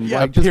extension. A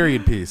Like just,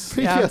 period piece.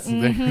 Yeah. yes,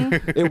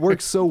 it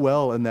works so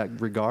well in that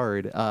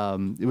regard.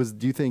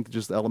 Do you think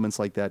just elements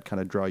like that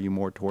kind of draw you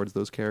more towards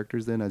those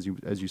characters? Then, as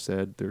you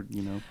said, they're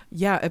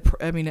Yeah,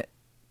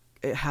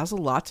 it has a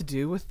lot to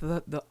do with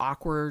the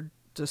awkward,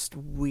 just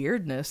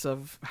weirdness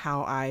of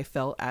how I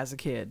felt as a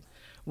kid.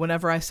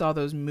 Whenever I saw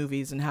those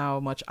movies and how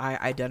much I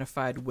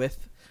identified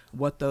with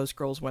what those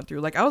girls went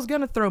through. Like, I was going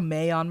to throw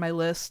May on my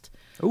list.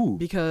 Ooh.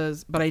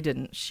 But I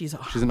didn't. She's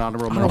an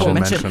honorable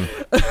mention.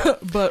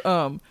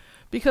 But,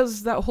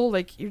 because that whole,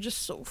 like, you're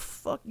just so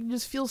you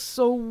just feel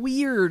so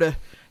weird.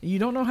 You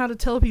don't know how to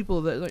tell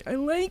people that, like, I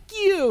like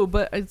you.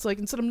 But it's like,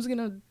 instead I'm just going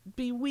to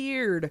be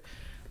weird.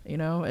 You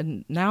know,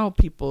 and now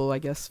people, I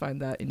guess,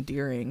 find that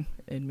endearing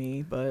in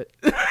me, but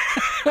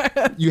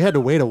you had to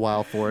wait a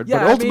while for it, Yeah,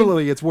 but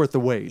ultimately it's worth the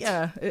wait.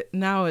 yeah,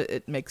 now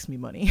it makes me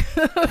money.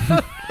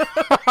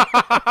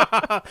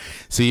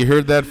 So you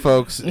heard that,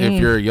 folks. If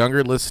you're a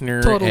younger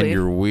listener Totally. and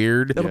you're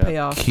weird, It'll pay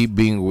off. keep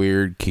being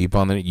weird. Keep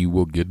on it. You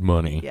will get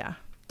money. Yeah,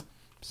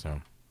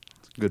 So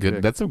Good. good.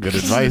 pick. That's some good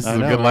advice. I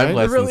Some know, good life right? it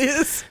lessons. really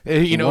is.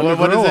 You know One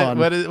to what is grow it? on.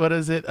 What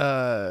is it?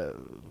 I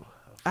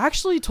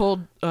actually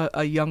told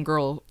a young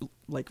girl,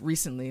 like,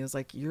 recently, is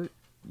like, you're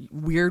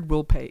weird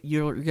will pay.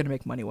 You're gonna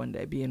make money one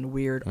day being a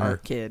weird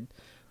art kid.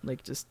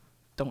 Like, just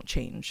don't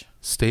change.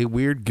 Stay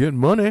weird, get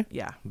money.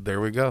 Yeah. There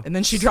we go. And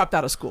then she dropped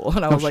out of school,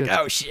 and I was like, shit.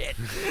 oh shit,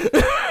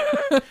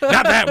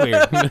 Not that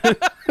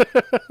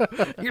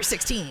weird. you're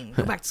 16.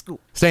 Go back to school.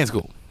 Stay in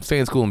school. Stay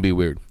in school and be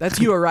weird. That's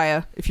you,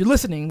 Araya. If you're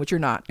listening, which you're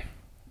not.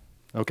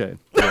 Okay.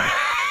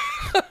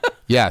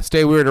 Yeah,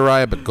 stay weird,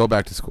 Araya, but go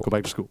back to school. Go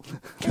back to school.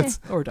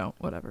 Or don't,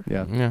 whatever.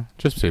 Yeah. Yeah,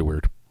 just stay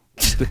weird.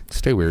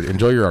 Stay weird.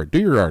 Enjoy your art. Do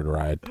your art,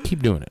 Araya.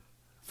 Keep doing it.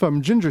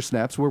 From Ginger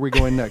Snaps, where are we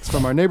going next?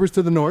 From our neighbors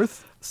to the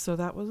north. So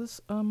that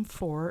was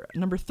 4.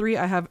 Number 3,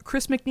 I have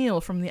Chris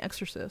McNeil from The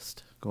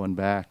Exorcist. Going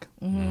back.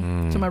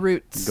 To my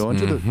roots. Going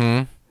to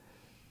the.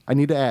 I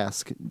need to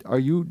ask: have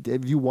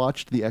you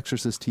watched the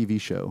Exorcist TV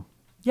show?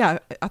 Yeah,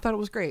 I thought it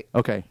was great.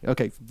 Okay.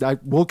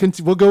 We'll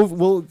continue.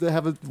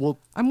 We'll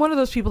I'm one of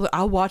those people that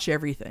I'll watch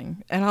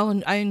everything,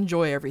 and I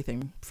enjoy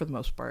everything for the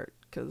most part,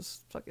 because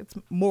it's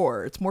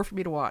more for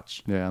me to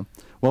watch. Yeah.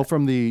 Well,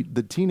 from the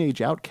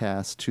teenage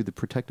outcast to the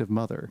protective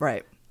mother.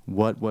 Right.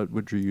 What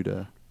drew you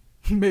to?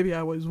 Maybe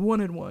I was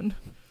 1 and 1.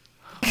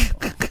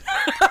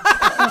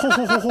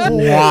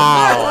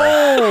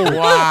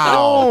 Wow.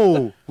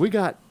 Oh, we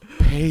got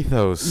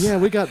Pathos.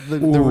 we got the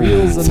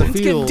reels and the It's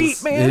getting feels.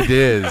 deep, man. It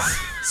is.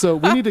 So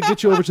we need to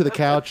get you over to the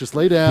couch. Just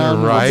lay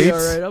down. Right. I'll be all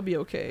right. I'll be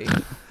okay.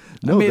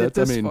 No, I made it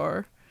that's this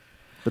far.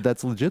 But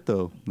that's legit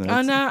though.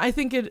 That's- No, I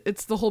think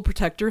it's the whole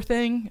protector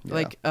thing. Yeah.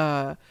 Like,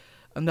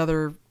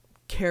 another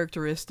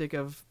characteristic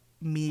of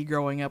me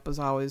growing up was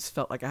I always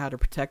felt like I had to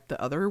protect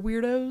the other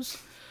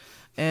weirdos.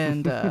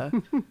 And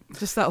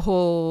just that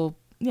whole,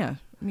 I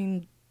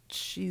mean,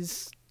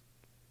 it's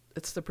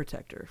the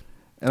protector.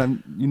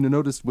 And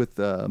noticed with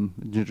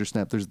Ginger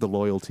Snap, there's the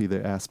loyalty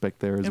aspect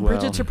there as And well.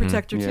 Bridget's a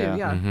protector too, Yeah.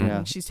 yeah. Yeah.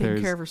 And she's taking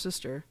There's- care of her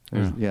sister.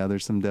 There's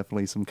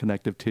definitely some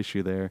connective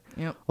tissue there.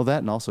 Yep. Well, that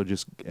and also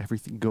just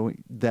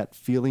everything that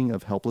feeling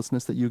of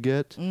helplessness that you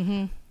get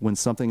when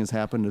something has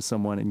happened to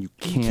someone and you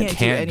can't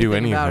can't do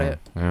anything about it.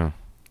 Yeah.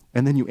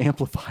 and then you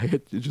amplify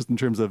it just in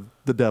terms of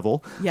the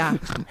devil. Yeah.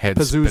 Head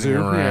Pazuzu. spinning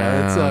around.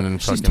 Yeah, it's, and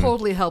She's fucking-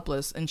 totally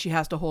helpless, and she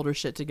has to hold her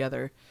shit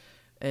together,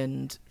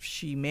 and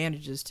she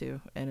manages to.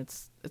 And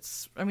it's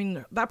I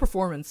mean, that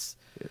performance,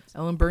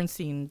 Ellen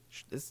Bernstein,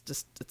 is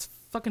it's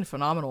fucking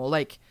phenomenal.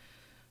 Like,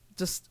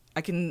 just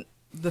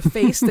the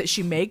face that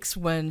she makes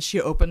when she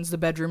opens the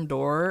bedroom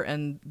door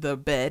and the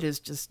bed is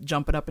just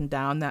jumping up and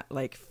down, that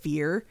like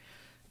fear,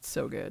 it's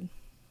so good.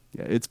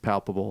 Yeah, it's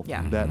palpable.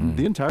 Yeah. That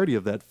the entirety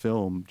of that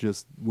film,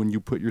 just when you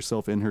put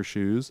yourself in her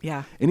shoes.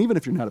 Yeah. And even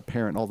if you're not a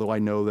parent, although I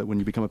know that when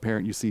you become a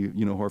parent, you see,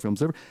 horror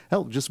films.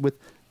 Hell, just with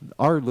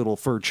our little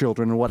fur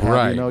children and what have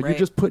Right. you, you Right.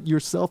 just put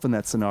yourself in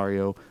that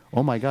scenario.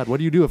 Oh my God, what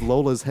do you do if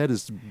Lola's head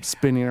is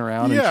spinning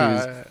around and she's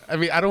Yeah, I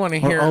mean, I don't want to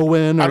Or hear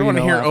Owen, I or, don't want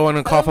to you know, hear Owen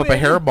and cough up a Owen.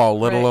 hairball,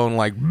 let Right. alone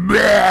like,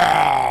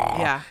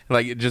 Yeah.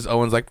 like it just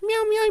Owen's like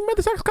meow meow, your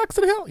mother sucks cocks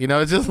to the hell.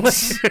 It's just like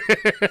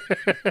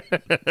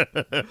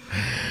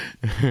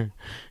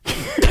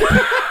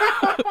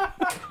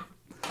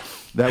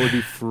that would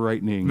be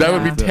frightening. that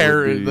would be Yeah.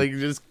 terror. be- Like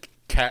just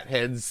cat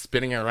heads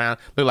spinning around.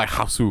 They're like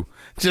Hasu,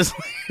 just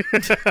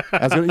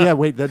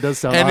Wait, that does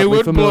sound and it oddly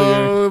would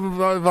familiar.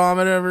 blow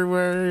vomit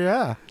everywhere.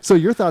 Yeah. So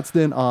your thoughts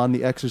then on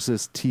the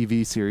Exorcist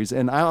TV series,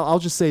 and I'll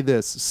just say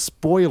this: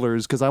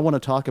 spoilers, because I want to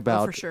talk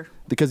about for sure.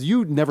 because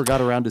you never got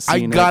around to I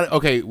seeing got it. it.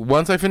 Okay,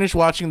 once I finish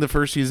watching the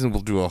first season,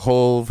 we'll do a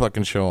whole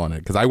fucking show on it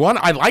because I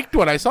liked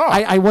what I saw.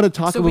 I want to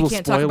talk So a we little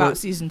can't spoiler. talk about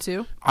season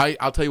 2.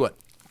 I'll tell you what.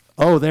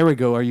 Oh, there we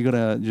go. Are you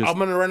gonna just? I'm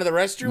gonna run to the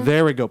restroom.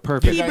 There we go.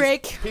 Perfect. Pee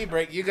break. Pee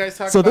break. You guys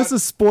talk. So about this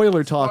is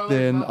spoiler talk Spoilers,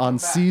 then welcome on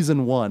back.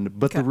 season 1,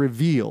 but the Okay.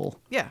 reveal.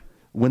 Yeah.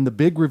 When the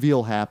big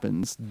reveal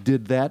happens,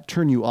 did that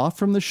turn you off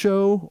from the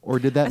show, or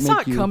did that I make saw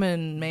it you?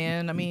 coming,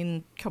 man. I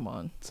mean, come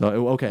on.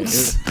 So okay,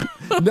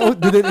 no,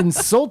 did it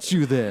insult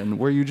you then?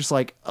 Were you just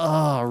like,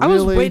 oh,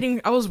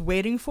 really? I was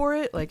waiting for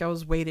it. Like I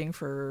was waiting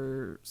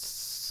for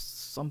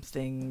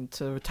something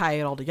to tie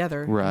it all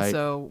together. Right. And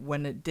so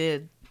when it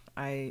did,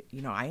 I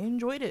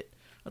enjoyed it.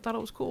 I thought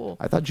it was cool.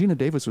 I thought Gina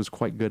Davis was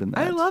quite good in that.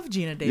 I love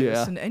Gina Davis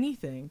Yeah. in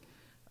anything.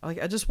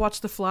 Like I just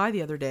watched The Fly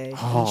the other day,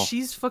 Oh. and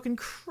she's fucking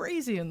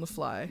crazy in The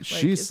Fly. Like,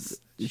 She's-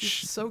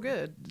 she's so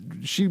good.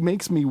 She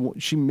makes me want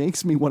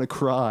to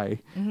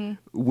cry Mm-hmm.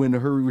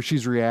 when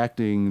she's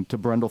reacting to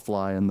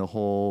Brundlefly and the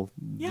whole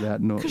Yeah,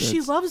 because she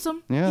loves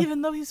him, Yeah.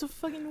 even though he's a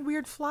fucking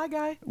weird fly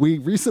guy. We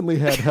recently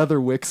had Heather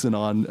Wixon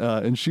on,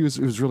 and it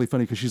was really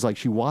funny because she's like,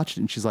 she watched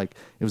it and she's like,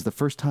 it was the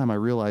first time I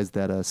realized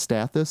that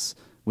Stathis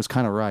was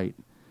kind of right.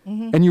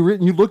 Mm-hmm. And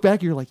you look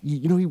back, you're like, he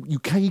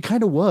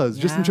kind of was,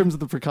 just in Yeah. terms of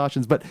the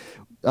precautions. But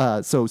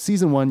so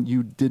season 1,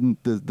 you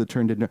didn't, the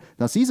turn didn't.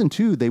 Now season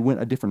 2, they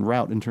went a different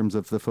route in terms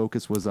of the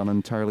focus was on an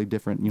entirely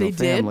different, They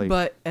family. did,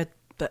 but at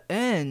the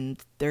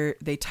end,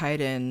 they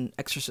tied in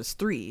Exorcist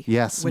 3.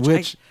 Yes, which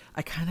which-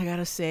 I kind of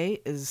gotta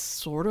say is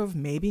sort of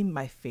maybe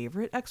my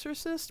favorite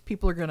Exorcist.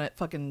 People are gonna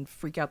fucking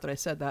freak out that I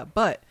said that,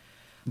 but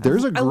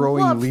There's a I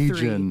growing love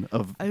legion 3.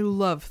 of. I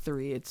love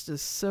 3. It's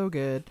just so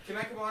good. Can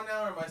I come on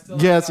now, or am I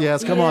still?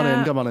 Yes, come on in,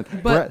 Yeah, come on in.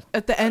 But Brett-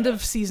 at the end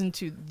of season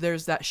 2,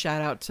 there's that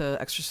shout out to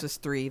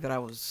Exorcist 3 that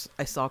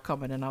I saw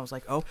coming, and I was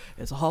like, oh,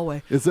 it's a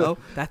hallway. Is it? Oh,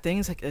 that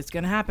thing's like it's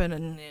gonna happen,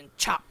 and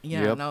chop,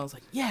 yeah. Yep. And I was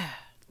like, yeah.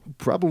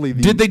 probably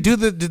the, Did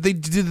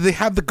they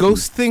have the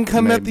ghost thing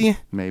come at the?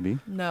 maybe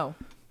No,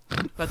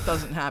 that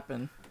doesn't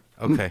happen.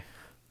 Okay.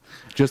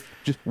 just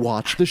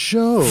watch the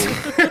show.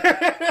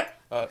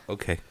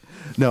 Okay.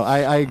 No,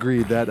 I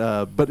agree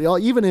that, but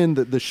even in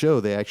the show,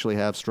 they actually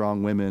have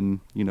strong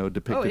women,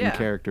 depicted in yeah.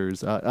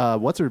 characters.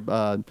 What's her,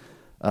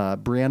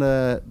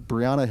 Brianna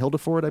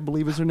Hildeford, I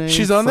believe is her name.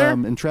 She's on there?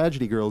 in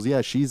Tragedy Girls.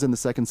 Yeah, she's in the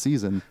second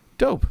season.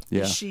 Dope.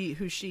 Yeah,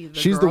 Who's she?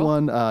 she's girl?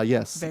 the one.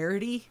 Yes,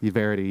 Verity?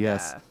 Verity.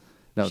 Yes, Yeah.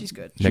 no, She's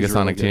good. Negasonic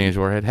really good. Teenage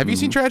Warhead. Have you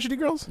seen Tragedy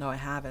Girls? No, I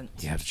haven't.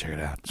 You have to check it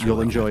out. It's You'll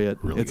really enjoy good. it.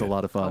 Really It's good. a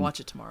lot of fun. I'll watch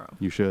it tomorrow.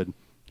 You should,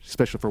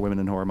 especially for Women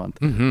in Horror Month.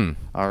 Mm-hmm.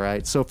 All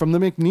right, so from the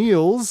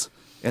McNeils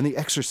and the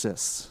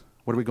Exorcists,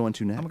 what are we going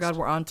to next? Oh my god,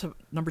 we're on to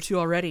number 2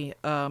 already.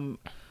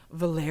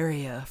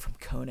 Valeria from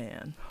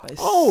Conan by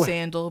Oh!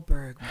 Sandal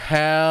Bergman.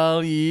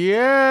 Hell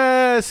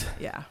yes.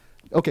 Yeah.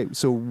 Okay,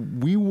 so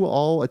we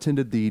all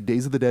attended the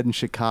Days of the Dead in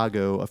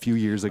Chicago a few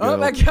years ago. Oh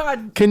my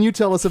god. Can you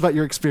tell us about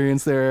your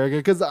experience there, Erica?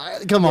 Because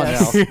come on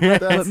Yes. now.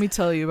 Let me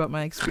tell you about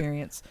my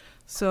experience.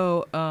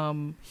 So,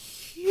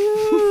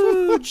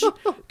 huge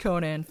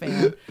Conan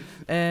fan,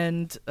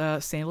 and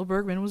Sandal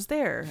Bergman was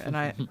there, and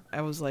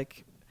I was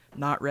like,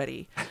 not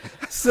ready.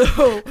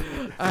 So,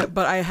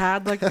 but I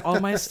had like all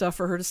my stuff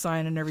for her to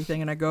sign and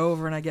everything, and I go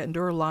over and I get into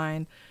her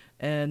line,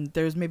 and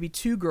there's maybe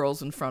 2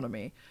 girls in front of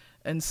me,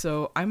 and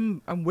so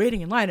I'm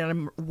waiting in line and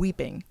I'm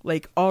weeping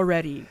like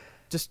already.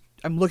 Just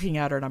I'm looking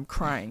at her and I'm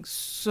crying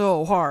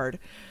so hard.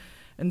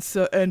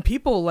 And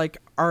people like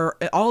are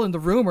all in the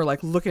room are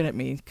like looking at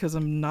me because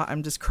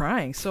I'm just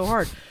crying so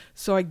hard.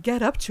 So I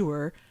get up to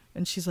her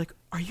and she's like,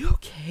 "Are you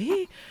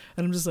okay?"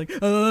 And I'm just like,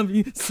 "I love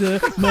you so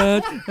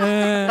much,"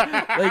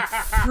 like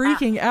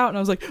freaking out. And I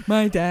was like,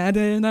 "My dad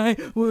and I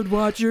would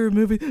watch your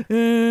movie,"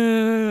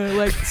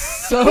 like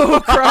so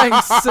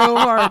crying so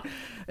hard.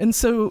 And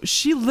so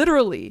she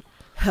literally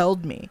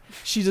held me.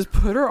 She just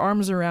put her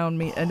arms around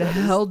me and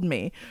held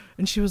me,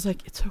 and she was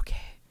like, "It's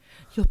okay,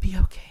 you'll be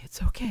okay.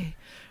 It's okay."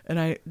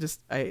 And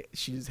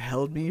she just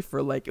held me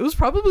for like, it was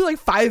probably like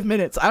 5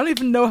 minutes. I don't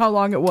even know how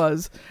long it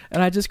was.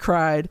 And I just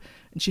cried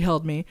and she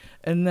held me.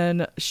 And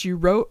then she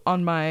wrote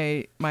on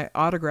my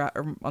autograph,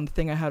 or on the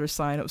thing I had her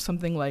sign, it was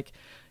something like,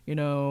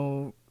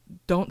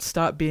 "Don't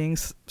stop being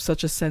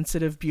such a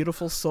sensitive,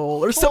 beautiful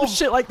soul," or some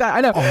shit like that. I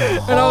know.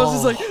 And I was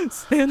just like,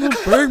 Sandal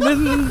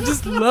Bergman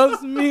just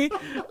loves me.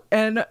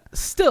 And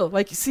still,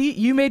 like, see,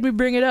 you made me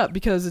bring it up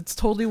because it's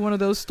totally one of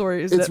those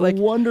stories It's that, like,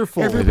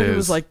 wonderful. everybody It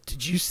was is. like,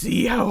 "Did you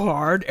see how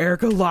hard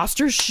Erica lost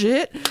her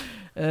shit?"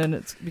 And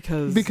it's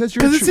because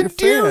You're it's a fan.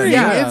 endearing.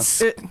 Yeah.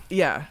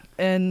 yeah,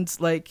 and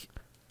like,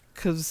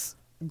 because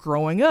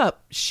growing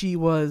up, she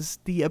was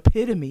the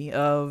epitome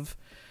of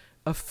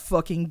a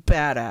fucking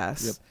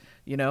badass. Yep.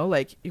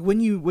 Like when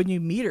you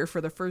meet her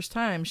for the first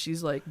time,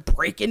 she's like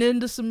breaking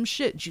into some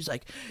shit. And she's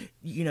like,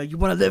 "You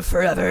want to live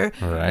forever,"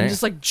 Right. and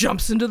just like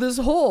jumps into this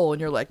hole, and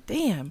you're like,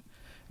 "Damn!"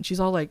 And she's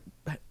all like,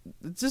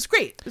 "It's just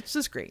great. It's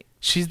just great."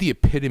 She's the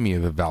epitome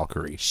of a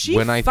Valkyrie. She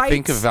When I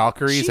think of fights-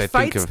 Valkyries, she I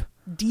think fights of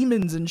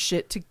demons and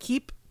shit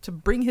to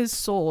bring his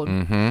soul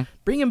and Mhm.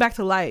 bring him back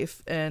to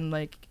life, and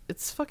like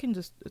it's fucking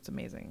it's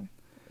amazing.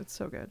 It's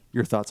so good.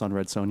 Your thoughts on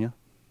Red Sonja?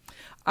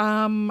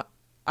 I'm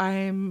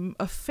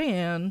a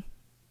fan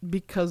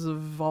because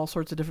of all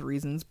sorts of different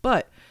reasons,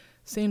 but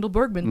Sandal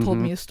Bergman told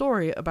me a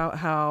story about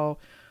how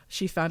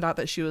she found out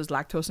that she was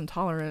lactose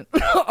intolerant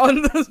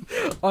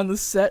on the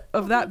set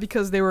of that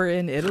because they were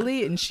in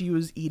Italy and she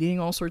was eating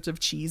all sorts of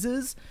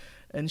cheeses,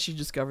 and she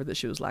discovered that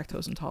she was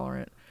lactose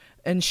intolerant.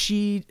 And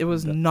it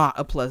was not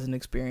a pleasant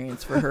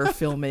experience for her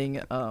filming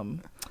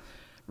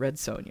Red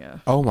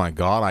Sonja. Oh my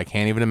God, I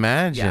can't even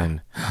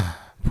imagine.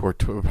 Poor,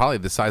 probably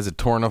the size of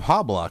Torn of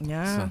Hoblock.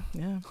 Yeah,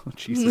 yeah. Oh,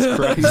 Jesus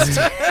Christ.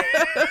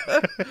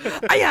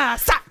 Aya,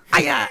 sa,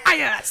 aya,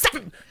 aya, sa.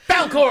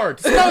 Falcor,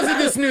 dispose of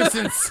this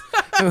nuisance.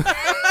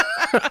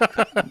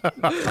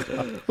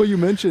 Well, you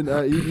mentioned,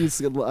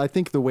 I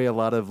think the way a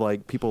lot of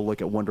like people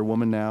look at Wonder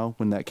Woman now,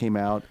 when that came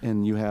out,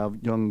 and you have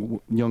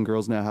young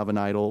girls now have an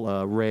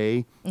idol,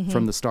 Rey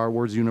from the Star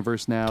Wars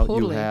universe now.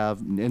 Totally. You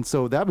have, and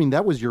so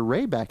that was your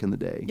Rey back in the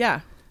day.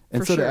 Yeah.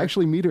 And for so sure. to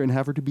actually meet her and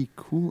have her to be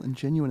cool and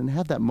genuine and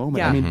have that moment.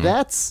 Yeah. I mean,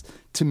 that's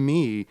to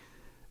me.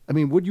 I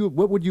mean, what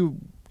would you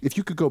if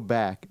you could go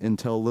back and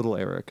tell little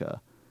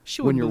Erica?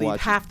 She when wouldn't you're believe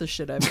watching. half the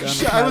shit I've done.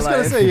 with I my was gonna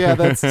life. say, yeah,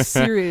 that's.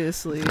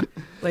 Seriously,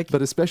 like,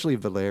 But especially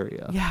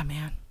Valeria. yeah,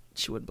 man,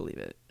 she wouldn't believe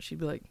it. She'd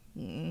be like,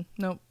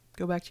 "Nope,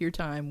 go back to your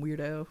time,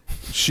 weirdo."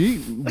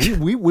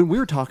 When we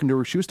were talking to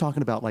her, she was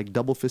talking about like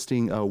double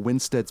fisting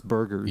Winstead's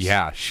burgers.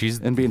 Yeah, she's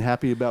and being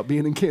happy about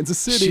being in Kansas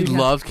City. She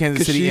loves Kansas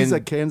 'Cause City. she's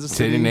and a Kansas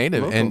City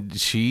native, local. and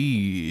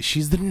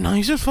she's the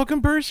nicest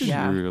fucking person.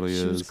 Yeah, really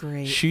she was is.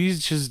 great.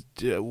 She's just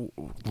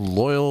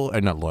loyal,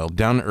 not loyal,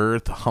 down to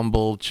earth,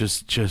 humble,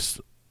 just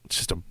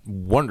a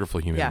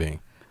wonderful human being.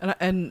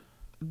 And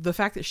the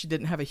fact that she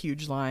didn't have a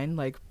huge line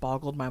like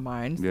boggled my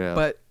mind. Yeah.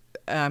 But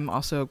I'm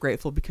also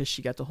grateful because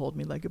she got to hold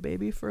me like a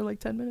baby for like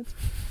 10 minutes.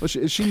 Well,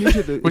 she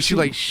needed to. Was she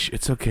like, Shh,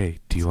 it's okay.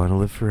 Do you want to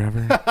live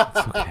forever?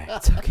 It's okay.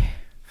 It's okay.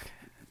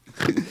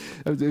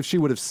 If she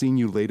would have seen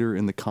you later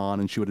in the con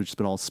and she would have just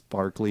been all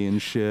sparkly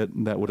and shit,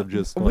 that would have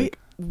just like.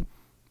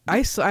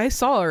 I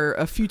saw her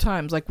a few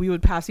times. Like we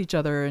would pass each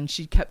other, and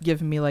she kept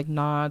giving me like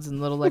nods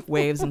and little like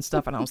waves and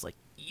stuff, and I was like,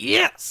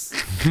 "Yes,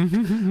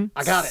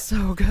 I got it."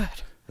 So good.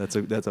 That's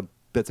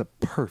a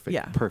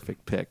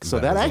perfect pick. So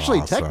That that is actually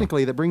awesome.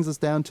 technically that brings us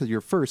down to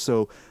your first.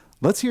 So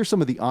let's hear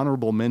some of the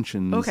honorable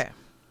mentions. Okay.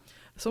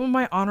 Some of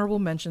my honorable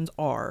mentions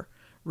are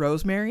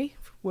Rosemary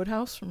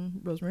Woodhouse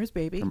from Rosemary's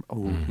Baby.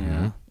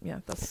 Yeah. Yeah,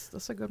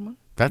 that's a good one.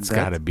 That's That-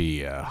 got to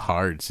be a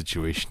hard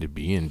situation to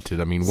be in.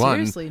 I mean,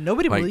 Seriously,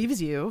 nobody like,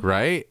 believes you.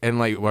 right? And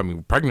like, well, I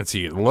mean,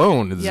 pregnancy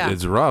alone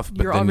is rough.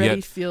 But You then already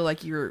yet feel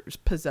like you're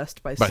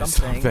possessed by, by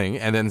something.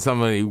 and then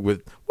somebody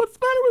with what's the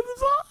matter with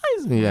his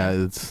eyes?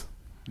 Yeah, it's.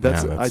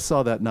 I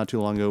saw that not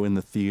too long ago in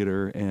the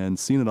theater and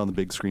seen it on the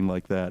big screen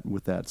like that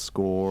with that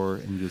score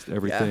and just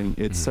everything.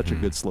 It's such a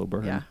good slow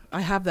burn. Yeah, I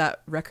have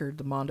that record,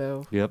 the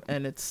Mondo. Yep.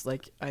 And it's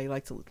like I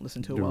like to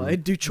listen to it while I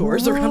do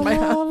chores around my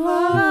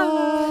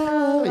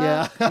house.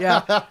 Yeah.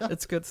 Yeah,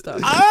 it's good stuff.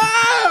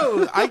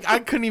 Oh, I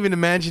couldn't even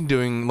imagine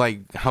doing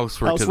like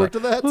housework Housework to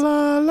to that. that?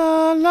 La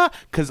la la,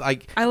 because I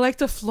like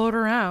to float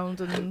around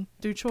and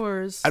do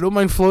chores. I don't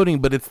mind floating,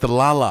 but it's the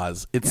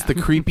la-las. It's the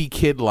creepy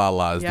kid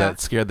la-las Yeah.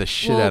 that scare the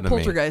shit well, out of me.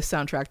 Poltergeist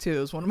soundtrack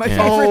too is one of my Yeah.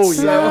 favorites. Oh,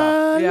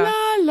 so, yeah. yeah.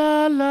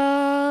 La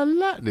la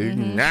la. Dude,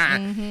 nah.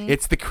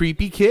 It's the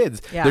creepy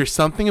kids. Yeah. There's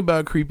something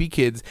about creepy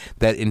kids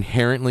that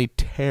inherently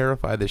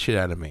terrify the shit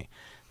out of me.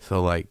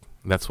 So like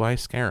that's why I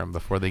scare them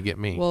before they get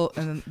me. Well,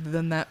 and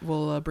then that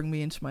will bring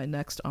me into my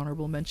next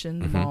honorable mention,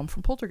 the mom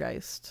from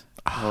Poltergeist.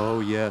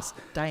 Oh yes.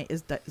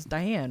 Is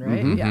Diane,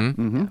 right? Yeah.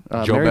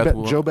 Mm-hmm.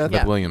 Jo Beth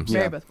Yeah. Williams.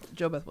 Mary Beth,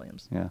 Jo Beth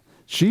Williams. Yeah.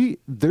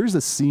 There's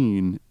a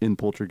scene in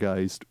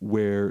Poltergeist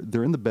where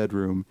they're in the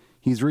bedroom.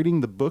 He's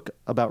reading the book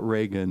about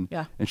Reagan.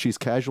 Yeah. And she's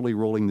casually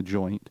rolling the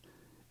joint.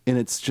 And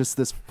it's just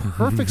this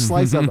perfect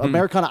slice of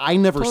Americana I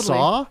never Totally.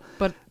 saw.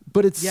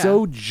 But it's yeah.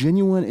 so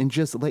genuine and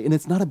just like, and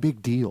it's not a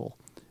big deal.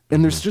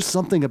 And there's just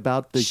something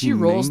about the she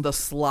rolls the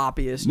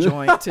sloppiest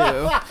joint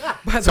too.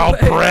 It's all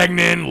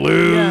pregnant,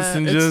 loose, Yeah,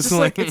 and it's just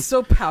like it's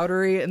so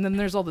powdery, and then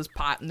there's all this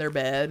pot in their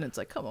bed, and it's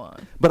like, come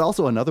on. But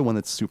also another one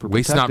that's super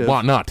waste not, protective.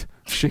 want not.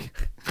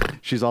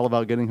 She's all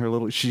about getting her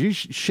little.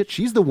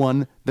 She's the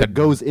one that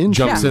goes into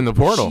jumps in the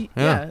portal.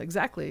 Yeah,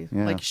 exactly.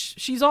 Yeah. Like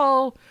she's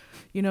all,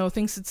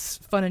 thinks it's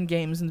fun and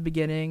games in the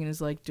beginning, and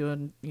is like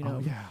doing,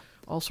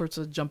 all sorts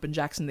of jumping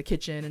jacks in the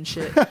kitchen and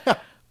shit.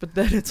 But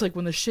then it's like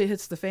when the shit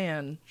hits the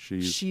fan,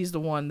 she's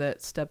the one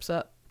that steps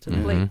up to the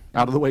plate.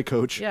 out of the way,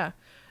 coach. Yeah,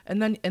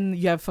 and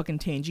you have fucking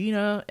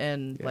Tangina,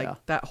 and Yeah.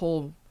 like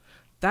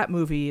that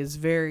movie is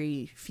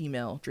very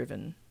female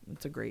driven.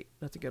 That's a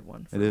good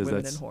one for It is. women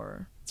That's- in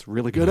horror. It's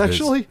really good, It is.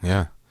 actually.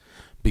 Yeah.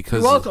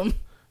 Because You're welcome.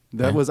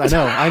 That was. I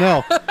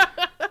know.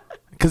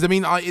 Because I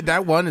mean,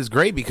 that one is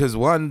great because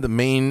the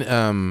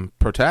main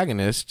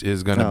protagonist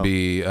is going to Oh.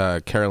 be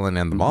Carolyn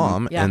and the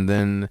mom, Yeah. and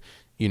then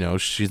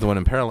she's the one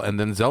in peril, and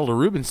then Zelda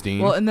Rubinstein.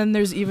 Well, and then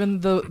there's even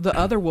the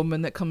other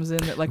woman that comes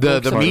in that like the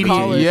works at media,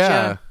 college.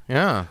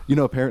 yeah.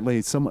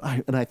 Apparently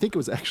and I think it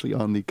was actually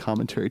on the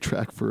commentary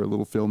track for a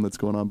little film that's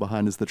going on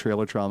behind us, the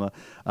trailer trauma.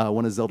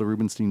 One of Zelda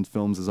Rubinstein's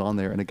films is on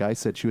there, and a guy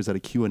said she was at a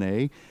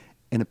Q&A,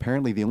 and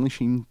apparently the only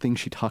thing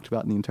she talked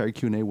about in the entire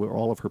Q&A were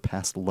all of her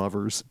past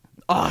lovers.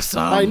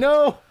 awesome. I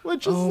know.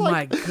 Which is Oh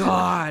like, my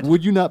god.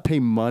 would you not pay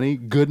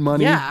good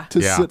money Yeah. to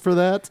Yeah. sit for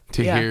that?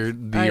 To Yeah. hear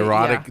the Yeah.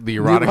 erotic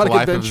erotic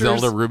life adventures? of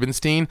Zelda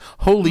Rubinstein.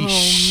 Holy Oh,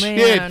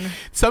 shit! man.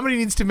 Somebody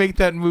needs to make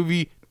that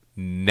movie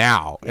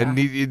now, and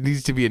it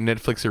needs to be a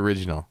Netflix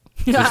original.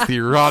 Just the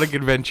erotic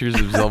adventures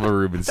of Zelda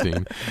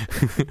Rubinstein.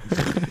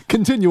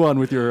 Continue on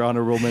with your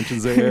honorable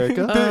mentions there,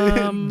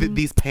 Erica.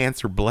 These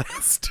pants are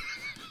blessed.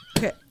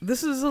 Okay,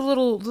 this is a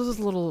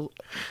little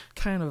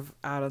kind of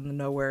out of the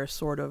nowhere,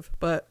 sort of.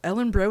 But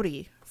Ellen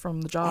Brody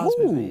from the Jaws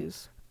Oh.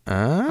 movies.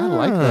 I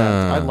like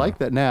that. I like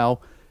that. Now,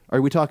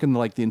 are we talking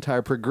like the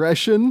entire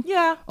progression?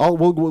 Yeah.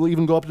 We'll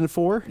even go up to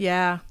 4?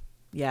 Yeah.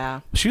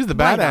 She was the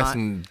Why badass not?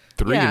 in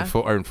 3 Yeah. and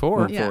 4. And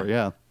 4. Yeah.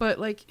 Yeah. But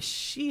like,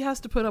 she has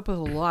to put up with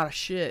a lot of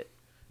shit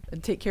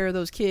and take care of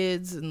those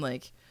kids, and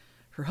like,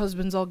 her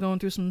husband's all going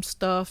through some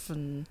stuff,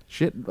 and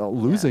Shit,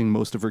 losing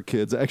most of her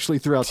kids actually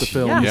throughout the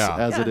films Yeah.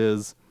 as Yeah. it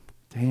is.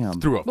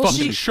 Damn. Through a Well,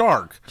 fucking she-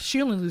 shark. she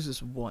only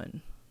loses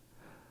one.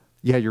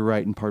 Yeah, you're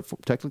right. In part 4,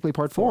 technically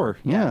part 4.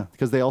 Yeah,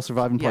 because they all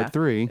survive in part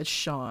 3. It's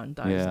Sean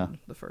dies Yeah. in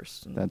the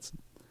first. And That's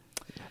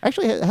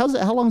actually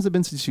how long has it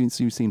been since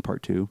you've seen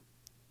part 2?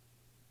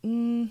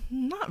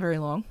 not very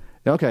long.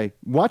 Okay,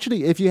 watch it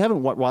if you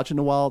haven't watched it in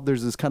a while.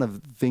 There's this kind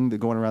of thing that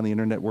going around the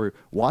internet where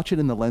watch it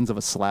in the lens of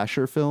a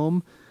slasher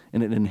film,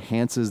 and it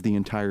enhances the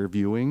entire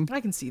viewing. I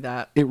can see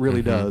that. It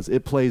really does.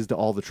 It plays to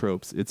all the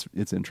tropes. It's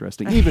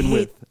interesting, even I with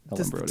hate Ellen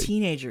just the Brody.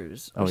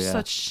 teenagers Oh, are yeah.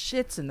 such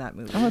shits in that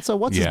movie. Oh, so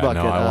what's his Yeah,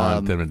 bucket? no, I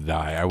wanted them to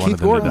die. I wanted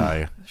them Gordon. to die.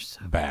 They're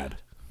so Bad.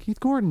 Keith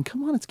Gordon.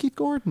 Come on, it's Keith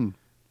Gordon.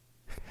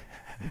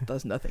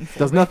 does nothing for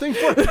Does me. nothing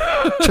for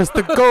Just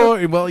the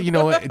Gordon. Well, you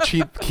know what?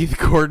 Keith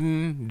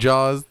Gordon,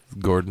 Jaws,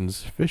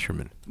 Gordon's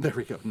fisherman. There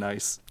we go.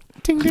 Nice.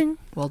 Ding ding.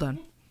 Well done.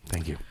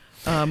 Thank you.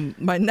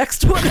 My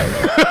next one.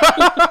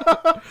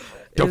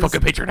 Don't is,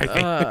 fucking patronize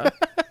me.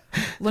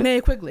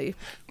 Linnea Quigley.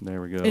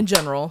 There we go. In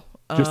general.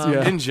 Just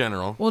yeah. In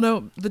general. Well,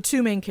 no, the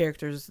two main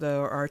characters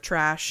though are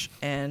Trash,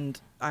 and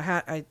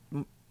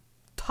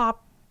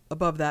top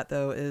above that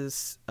though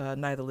is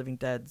Night of the Living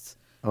Dead's,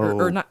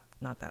 or not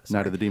that. Sorry.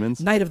 Night of the Demons.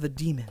 Night of the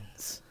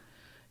Demons.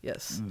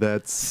 Yes.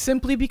 That's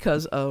Simply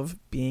because of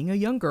being a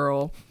young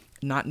girl,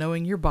 not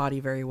knowing your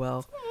body very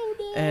well,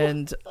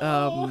 and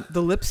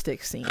the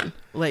lipstick scene.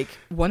 Like,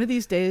 one of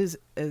these days,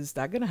 is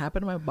that going to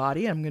happen to my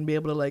body? I'm going to be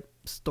able to like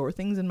store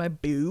things in my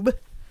boob.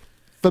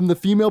 from the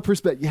female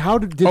perspective. How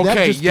did that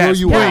Okay, just yes, throw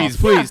you please,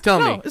 off? please tell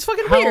No, me. it's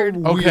fucking How weird.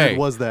 weird Okay.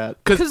 was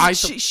that? Because Because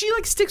she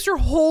like sticks her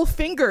whole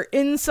finger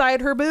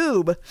inside her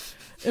boob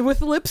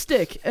with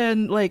lipstick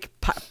and like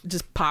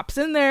just pops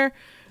in there,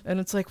 and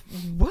it's like,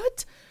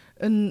 what?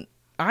 And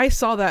I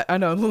saw that. I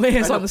know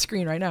Leia's on the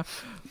screen right now,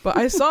 but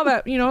I saw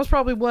that. You know, I was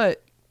probably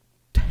what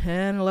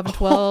 10, 11,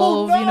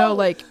 12. no! You know,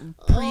 like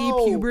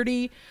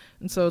pre-puberty.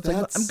 And so it's like,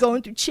 That's- I'm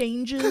going through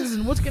changes,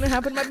 and what's gonna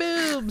happen to my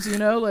boobs? You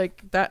know,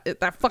 like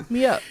that fucked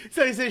me up.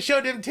 So he said,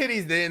 show them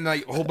titties, then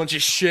like a whole bunch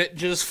of shit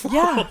just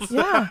falls.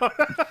 Yeah.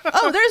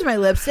 Oh, there's my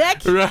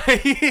lipstick.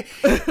 Right,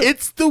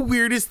 it's the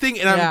weirdest thing,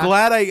 and Yeah.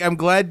 I'm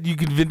glad you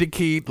can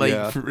vindicate like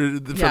Yeah.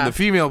 from Yeah. the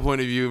female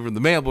point of view, from the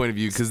male point of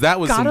view, because that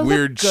was Gotta some look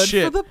weird good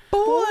shit. for the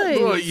boys.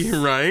 Oh,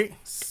 you're right.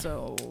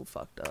 So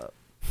fucked up.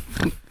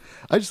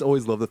 I just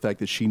always love the fact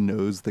that she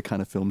knows the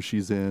kind of film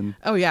she's in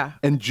Oh yeah,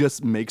 and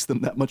just makes them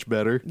that much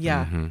better.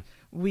 yeah.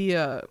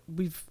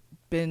 We've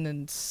been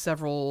in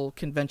several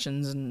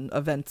conventions and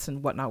events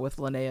and whatnot with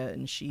Linnea,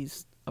 and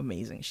she's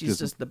amazing. She's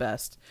just the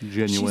best.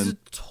 genuine. She's a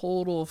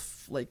total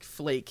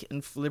flake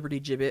and Liberty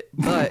Gibbet,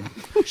 but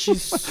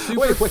she's super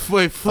Wait,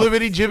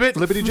 flibbity gibbet.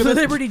 Flippity gibbet.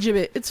 Liberty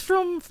Gibbet. It's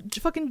from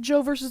fucking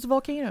Joe versus the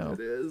Volcano. It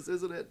is,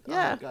 isn't it?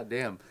 Yeah. Oh, God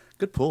damn.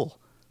 Good pull.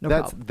 No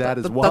That's problem. that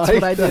is That's why.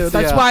 what I do.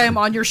 That's yeah. why I'm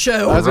on your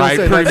show. I was gonna Right,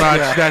 say, pretty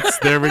that's- much. yeah.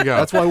 There we go.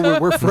 That's why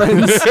we're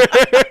friends.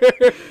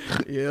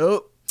 Yep.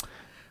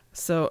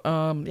 So,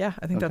 yeah,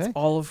 I think Okay. that's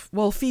all of.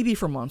 Well, Phoebe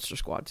from Monster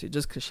Squad too,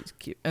 just because she's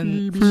cute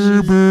and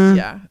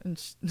yeah,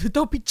 and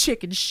don't be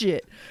chicken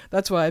shit.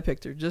 That's why I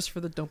picked her, just for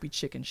the "don't be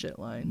chicken shit"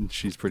 line.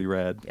 She's pretty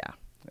rad. Yeah,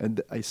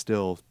 And I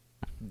still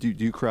do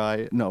you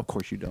cry? No, of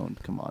course you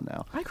don't. Come on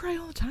now. I cry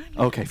all the time.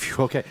 Okay,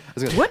 phew, okay. I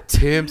was gonna, What?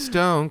 Pimps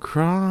don't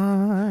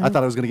cry. I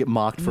thought I was going to get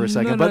mocked for a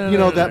second, No, but no, you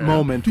know no, that no.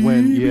 moment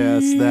when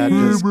yes, that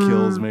just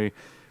kills me.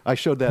 I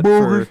showed that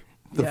for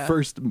the Yeah.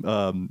 first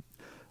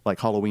like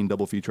Halloween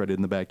double feature I did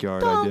in the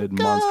backyard. I did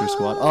Monster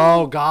Squad.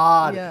 Oh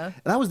God! Yeah.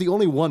 And I was the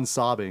only one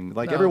sobbing.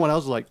 Like No. everyone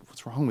else was like,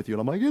 "What's wrong with you?"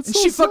 And I'm like, "It's And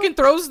so she sad." fucking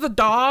throws the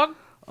dog.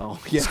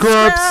 Oh yeah,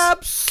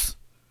 Scraps.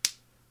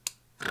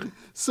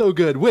 so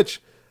good.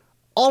 Which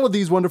all of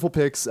these wonderful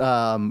picks.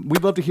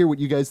 We'd love to hear what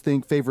you guys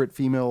think. Favorite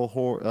female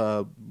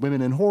horror,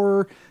 women in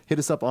horror. Hit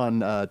us up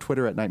on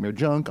Twitter at Nightmare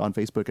Junk, on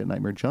Facebook at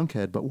Nightmare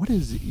Junkhead. But what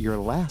is your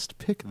last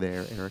pick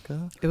there,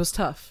 Erica? It was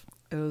tough.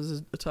 It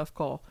was a tough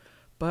call,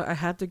 but I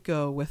had to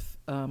go with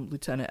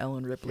Lieutenant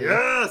Ellen Ripley.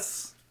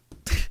 Yes.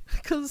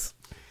 Because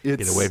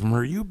Get away from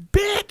her, you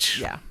bitch.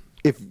 yeah,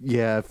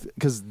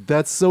 because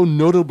that's so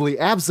notably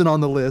absent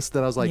on the list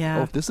that I was like, Yeah.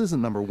 oh, if this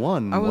isn't number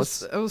one. I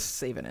was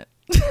saving it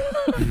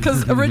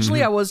because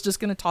originally I was just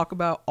gonna talk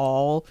about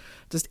all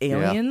just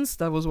aliens.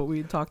 That was what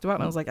we talked about,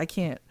 and I was like, I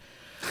can't.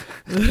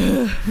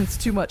 It's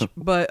too much.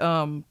 But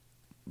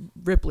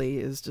Ripley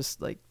is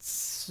just like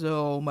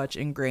so much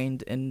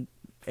ingrained in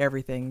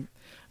everything.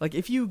 Like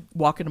if you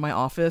walk into my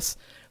office,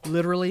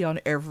 literally on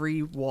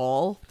every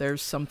wall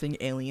there's something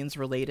aliens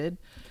related,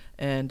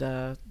 and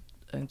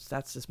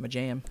that's just my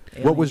jam.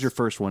 What was Aliens. your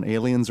first one?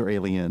 Aliens or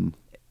Alien?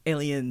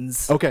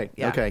 Aliens? Okay.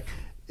 Yeah. Okay.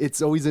 It's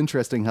always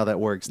interesting how that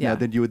works. Yeah. Now,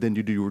 then you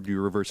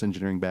do reverse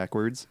engineering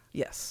backwards.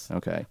 Yes.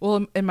 Okay.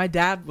 Well, and my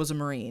dad was a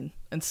Marine,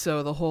 and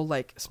so the whole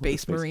like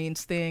space space.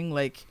 Marines thing,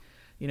 like,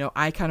 you know,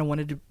 I kind of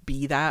wanted to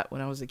be that when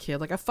I was a kid.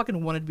 Like, I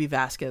fucking wanted to be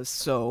Vasquez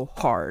so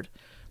hard.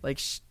 Like,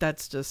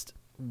 that's just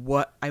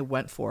what I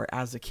went for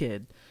as a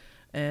kid.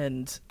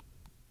 And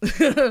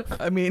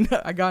I mean,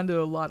 I got into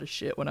a lot of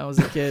shit when I was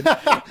a kid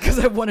because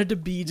I wanted to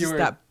be just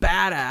that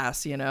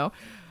badass, you know?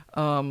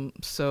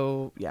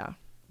 So yeah,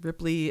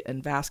 Ripley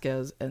and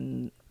Vasquez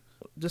and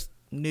just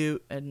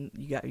Newt, and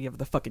you have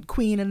the fucking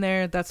Queen in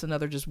there. That's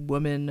another just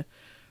woman.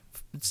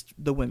 It's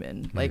the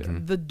women. Like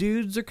the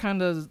dudes are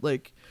kind of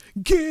like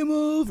game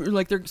over,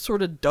 like they're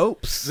sort of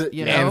dopes,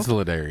 you know?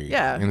 Ancillary.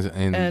 Yeah,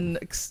 And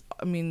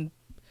I mean,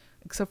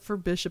 except for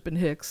Bishop and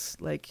Hicks,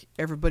 like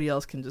everybody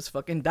else can just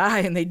fucking die,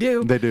 and they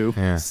do. They do.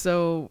 yeah.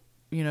 So,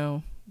 you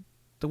know,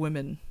 the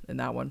women in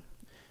that one.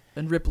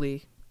 And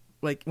Ripley,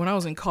 like when I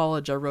was in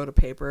college, I wrote a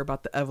paper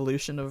about the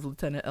evolution of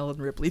Lieutenant Ellen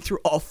Ripley through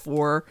all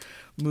 4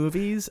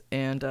 movies,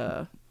 and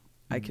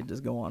I could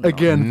just go on. And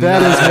Again,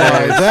 that is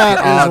why.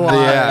 That is why.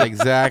 Yeah,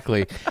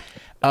 exactly.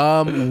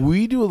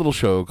 We do a little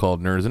show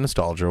called Nerds and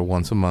Nostalgia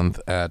once a month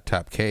at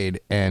Tapcade,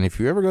 and if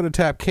you ever go to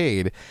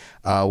Tapcade,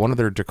 one of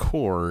their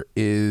decor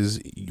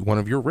is one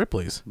of your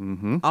Ripleys.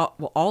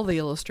 well, all the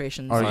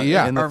illustrations Oh, are,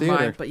 yeah. In the are theater.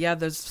 mine, but yeah,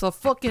 there's a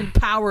fucking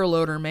power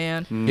loader,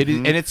 man. It is,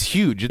 and it's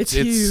huge. It's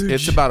huge.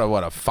 It's about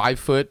a 5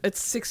 foot.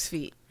 It's 6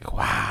 feet.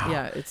 Wow.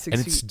 Yeah, it's 6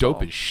 and feet it's dope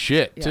tall. as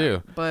shit Yeah,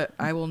 too. but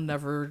I will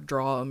never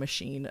draw a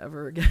machine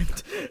ever again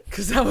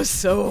because that was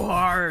so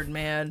hard,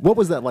 man. What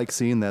was that like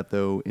seeing that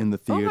though in the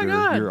Oh theater? my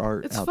god, Your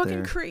art it's out fucking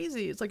there.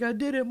 crazy. It's like, I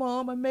did it,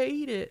 Mom. I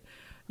made it.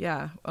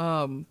 Yeah,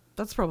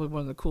 that's probably one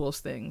of the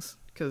coolest things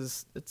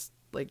because it's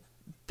like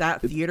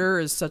that theater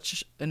is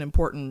such an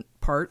important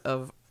part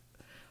of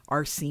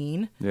our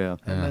scene, Yeah,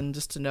 and then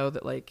just to know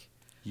that like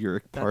you're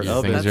a that's, part Yeah,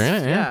 of things it. are in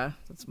it, yeah.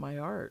 that's my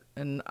art.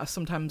 And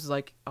sometimes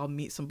like I'll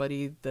meet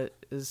somebody that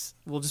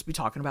we'll just be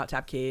talking about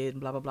Tapcade and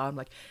blah blah blah. I'm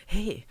like,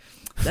 hey,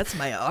 that's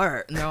my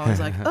art, and they're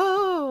always like,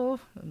 oh,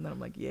 and then I'm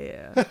like,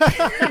 yeah.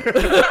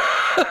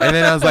 And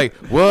then I was like,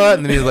 what?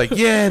 And then he was like,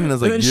 yeah. And I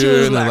was like, And then she yeah.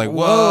 was And I was like, like,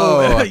 whoa.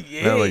 whoa. And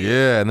I was like,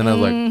 yeah. And then I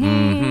was like, mm-hmm.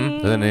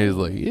 And then he was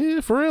like, yeah,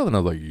 for real. And I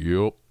was like,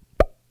 yup.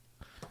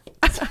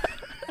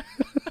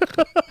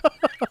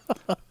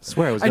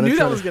 Swear, I was. I Gonna knew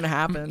try that to- was gonna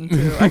happen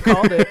too. I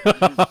called it.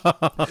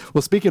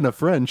 Well, speaking of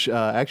French,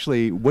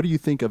 actually, what do you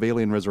think of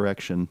Alien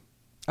Resurrection?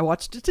 I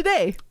watched it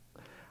today.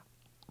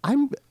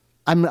 I'm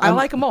I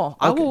like them all.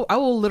 okay. I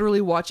will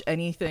literally watch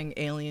anything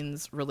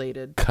aliens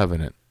related.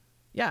 Covenant.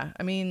 Yeah,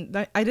 I mean,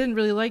 I didn't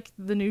really like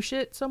the new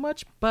shit so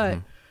much, but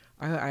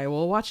I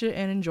will watch it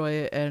and enjoy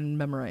it and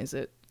memorize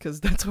it because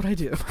that's what I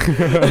do.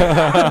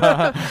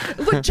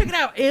 Look, check it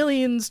out.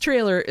 Aliens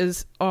trailer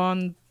is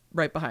on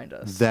right behind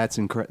us. That's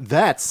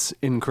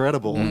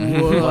incredible.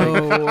 Whoa.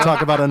 Like,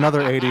 talk about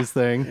another '80s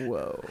thing.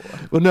 Whoa.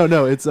 Well,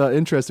 no, it's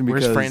interesting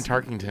because Where's Fran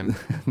Tarkington?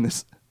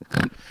 this,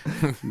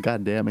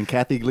 goddamn, and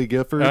Kathy Lee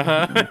Gifford.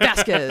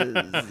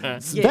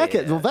 Vasquez. Yeah.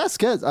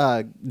 Vasquez,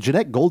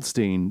 Jeanette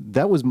Goldstein.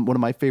 That was one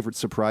of my favorite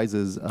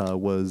surprises.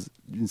 Was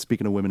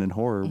speaking of women in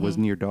horror, was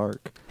Near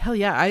Dark, Hell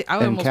yeah. I and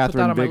almost put that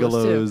Catherine on my list too.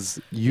 Bigelow's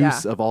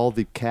use Yeah. of all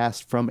the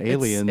cast from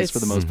Aliens for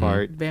the most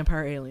part.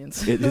 Vampire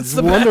aliens. It It's is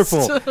the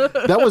wonderful. best.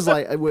 That was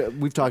like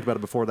we've talked about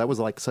it before. That was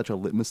like such a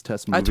litmus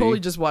test movie. I totally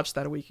just watched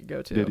that a week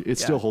ago too. It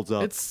still holds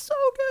up. It's so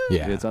good.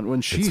 Yeah. It's on, when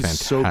she's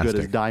so good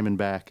as fantastic.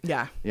 Diamondback.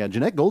 Yeah. Yeah,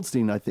 Jeanette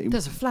Goldstein, I think.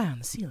 There's a fly on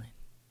the ceiling.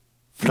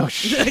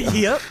 Flush.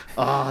 Yep.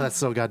 Oh, that's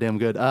so goddamn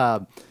good.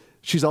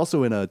 She's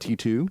also in a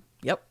T2.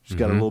 Yep. She's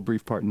got a little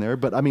brief part in there.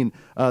 But I mean,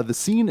 the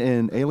scene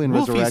in Alien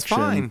Wolfie's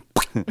Resurrection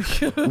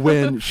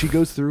when she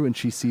goes through and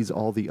she sees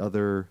all the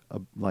other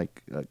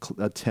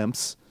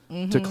attempts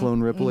to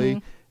clone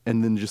Ripley.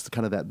 And then just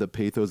kind of the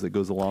pathos that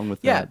goes along with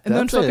Yeah. that. And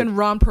then That's it. fucking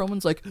Ron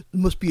Perlman's like, it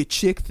must be a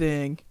chick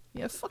thing.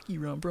 Yeah, fuck you,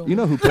 Ron Perlman. You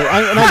know who played?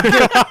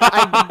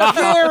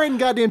 I guarantee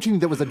goddamn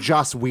there was a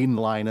Joss Whedon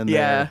line in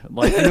Yeah. there,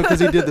 like because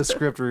he did the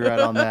script rewrite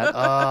on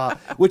that,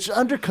 which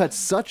undercuts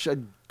such a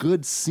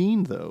good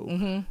scene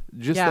though.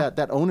 Just Yeah.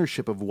 that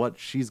ownership of what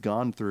she's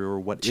gone through or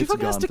what she it's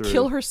fucking gone has to through.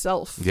 kill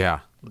herself. Yeah.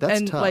 That's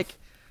and tough. like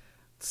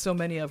so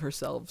many of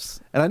herselves.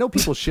 And I know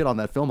people shit on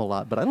that film a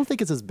lot, but I don't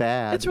think it's as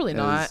bad. It's really as-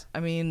 not. I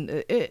mean,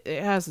 it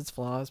has its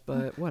flaws,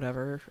 but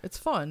whatever. It's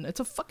fun. It's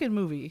a fucking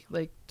movie.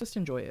 Like, just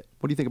enjoy it.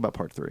 What do you think about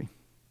part 3?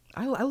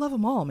 I love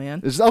them all,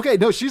 man. Okay,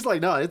 no, she's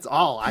like, no, it's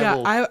all.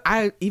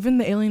 I even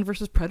the Alien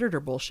versus Predator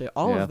bullshit,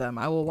 all Yeah. of them.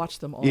 I will watch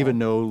them all. Even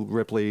no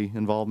Ripley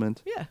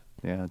involvement. Yeah.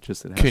 Yeah,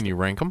 just it has Can to- you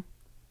rank them?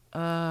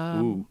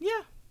 Ooh.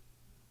 Yeah.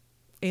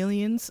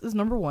 Aliens is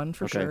number 1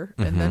 for Okay. sure.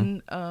 And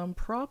then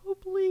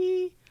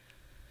probably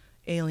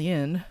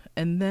Alien,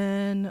 and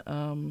then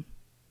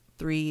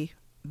 3,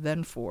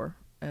 then 4,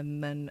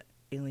 and then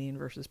Alien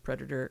versus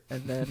Predator,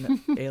 and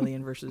then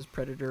Alien versus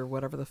Predator,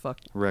 whatever the fuck.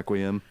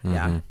 Requiem.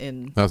 Yeah,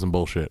 in That's some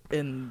bullshit.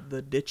 in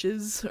the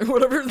ditches or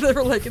whatever. They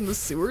were like in the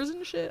sewers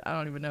and shit. I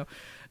don't even know.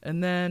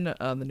 And then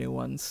the new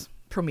ones,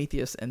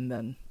 Prometheus, and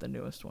then the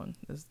newest one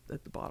is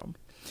at the bottom.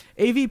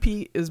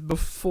 AVP is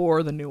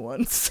before the new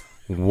ones.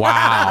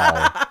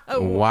 Wow.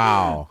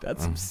 Wow.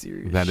 That's some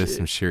serious That is shit.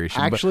 some serious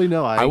shit. But Actually,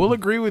 no, I will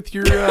agree with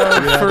your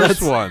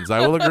first ones. I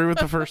will agree with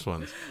the first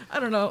ones. I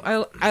don't know.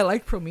 I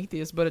like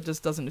Prometheus, but it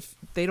just doesn't.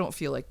 They don't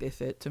feel like they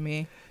fit to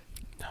me.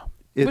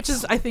 Which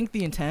is, I think,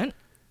 the intent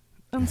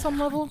on some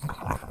level.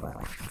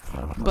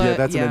 But yeah,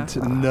 that's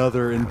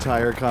another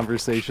entire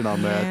conversation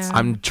on that. Yeah.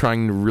 I'm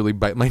trying to really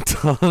bite my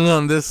tongue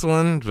on this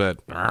one,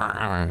 but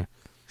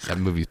that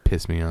movie's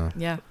pissed me off.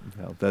 Yeah,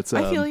 No, that's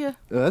I feel ya.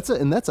 That's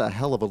a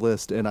hell of a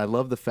list, and I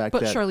love the fact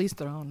but that Charlize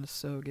Theron is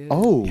so good.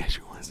 oh Yeah,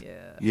 she was.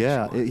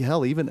 yeah.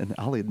 hell, even, and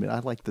I'll admit I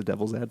like the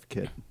Devil's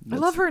Advocate. I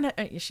love her.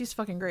 She's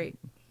fucking great.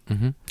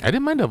 I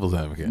didn't mind Devil's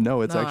Advocate.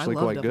 No, it's No, actually I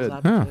love quite Devil's good.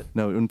 Advocate.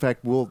 No, in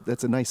fact,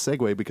 that's a nice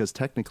segue because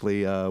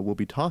technically we'll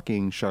be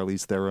talking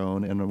Charlize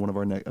Theron in one of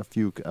our a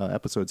few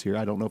episodes here.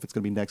 I don't know if it's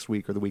going to be next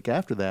week or the week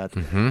after that,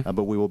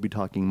 but we will be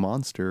talking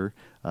Monster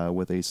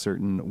with a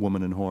certain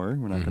woman in horror.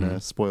 We're not going to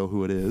spoil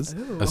who it is.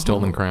 A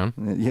Stolen Crown.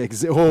 Yeah,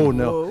 oh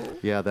no, Whoa.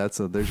 yeah,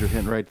 there's your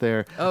hint right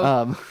there.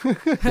 Oh.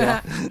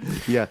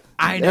 Yeah,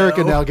 I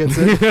Erica know. now gets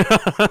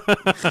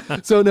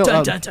it. So no,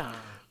 Dun, dun, dun.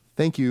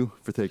 thank you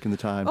for taking the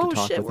time Oh, to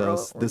talk shit, with we're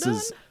us. we're This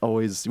is done?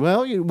 always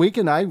we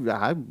can.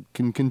 I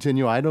can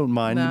continue. I don't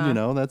mind. Nah. You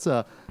know, that's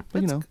but,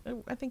 you know.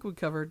 I think we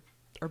covered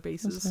our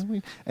bases.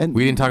 And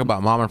We didn't talk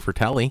about Mama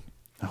Fratelli.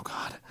 oh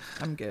god.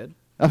 I'm good.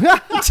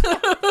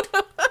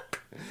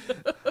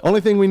 Only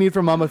thing we need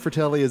from Mama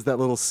Fratelli is that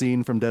little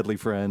scene from Deadly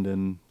Friend,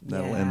 and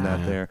that'll end that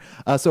Yeah.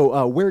 there.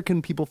 So where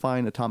can people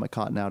find Atomic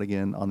Cotton out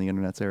again on the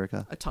internet,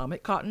 Erica?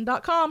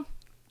 AtomicCotton.com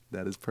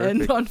That is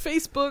perfect. and on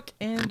Facebook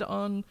and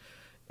on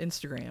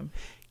Instagram.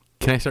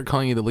 Can I start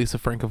calling you the Lisa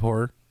Frank of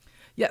horror?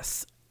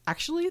 Yes,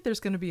 actually, there's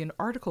going to be an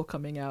article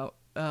coming out,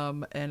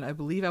 and I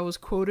believe I was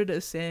quoted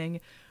as saying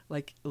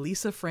like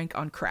Lisa Frank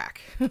on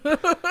crack.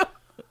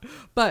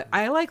 But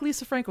I like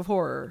Lisa Frank of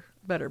horror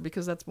better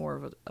because that's more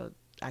of a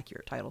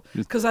accurate title.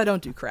 Because I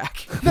don't do crack,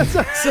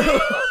 so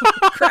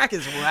crack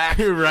is whack.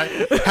 Right.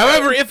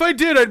 However, if I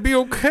did, I'd be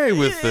okay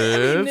with I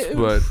mean, it. it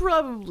But would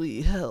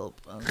probably help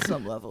on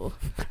some level.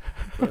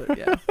 But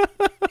yeah,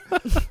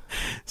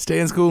 stay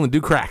in school and do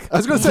crack. I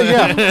was going to say,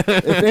 yeah.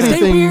 If anything,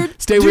 stay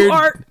weird, stay do weird,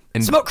 art,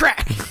 and- smoke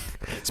crack.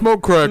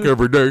 Smoke crack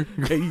every day.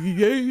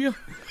 Yeah.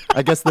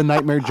 I guess the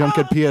Nightmare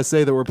Junket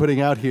PSA that we're putting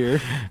out here.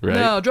 Right.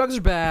 No, drugs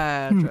are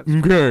bad. Drugs are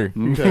Okay.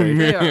 Okay.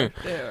 They are.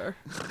 They are.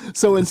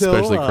 So until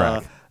Especially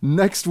crack.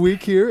 next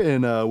week here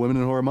in Women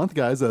in Horror Month,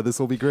 guys, this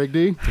will be Greg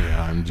D.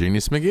 Yeah, I'm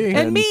Genius McGee.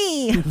 And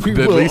me. We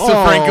The will Lisa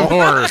Frank of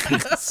all horror.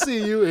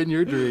 see you in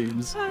your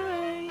dreams. Bye.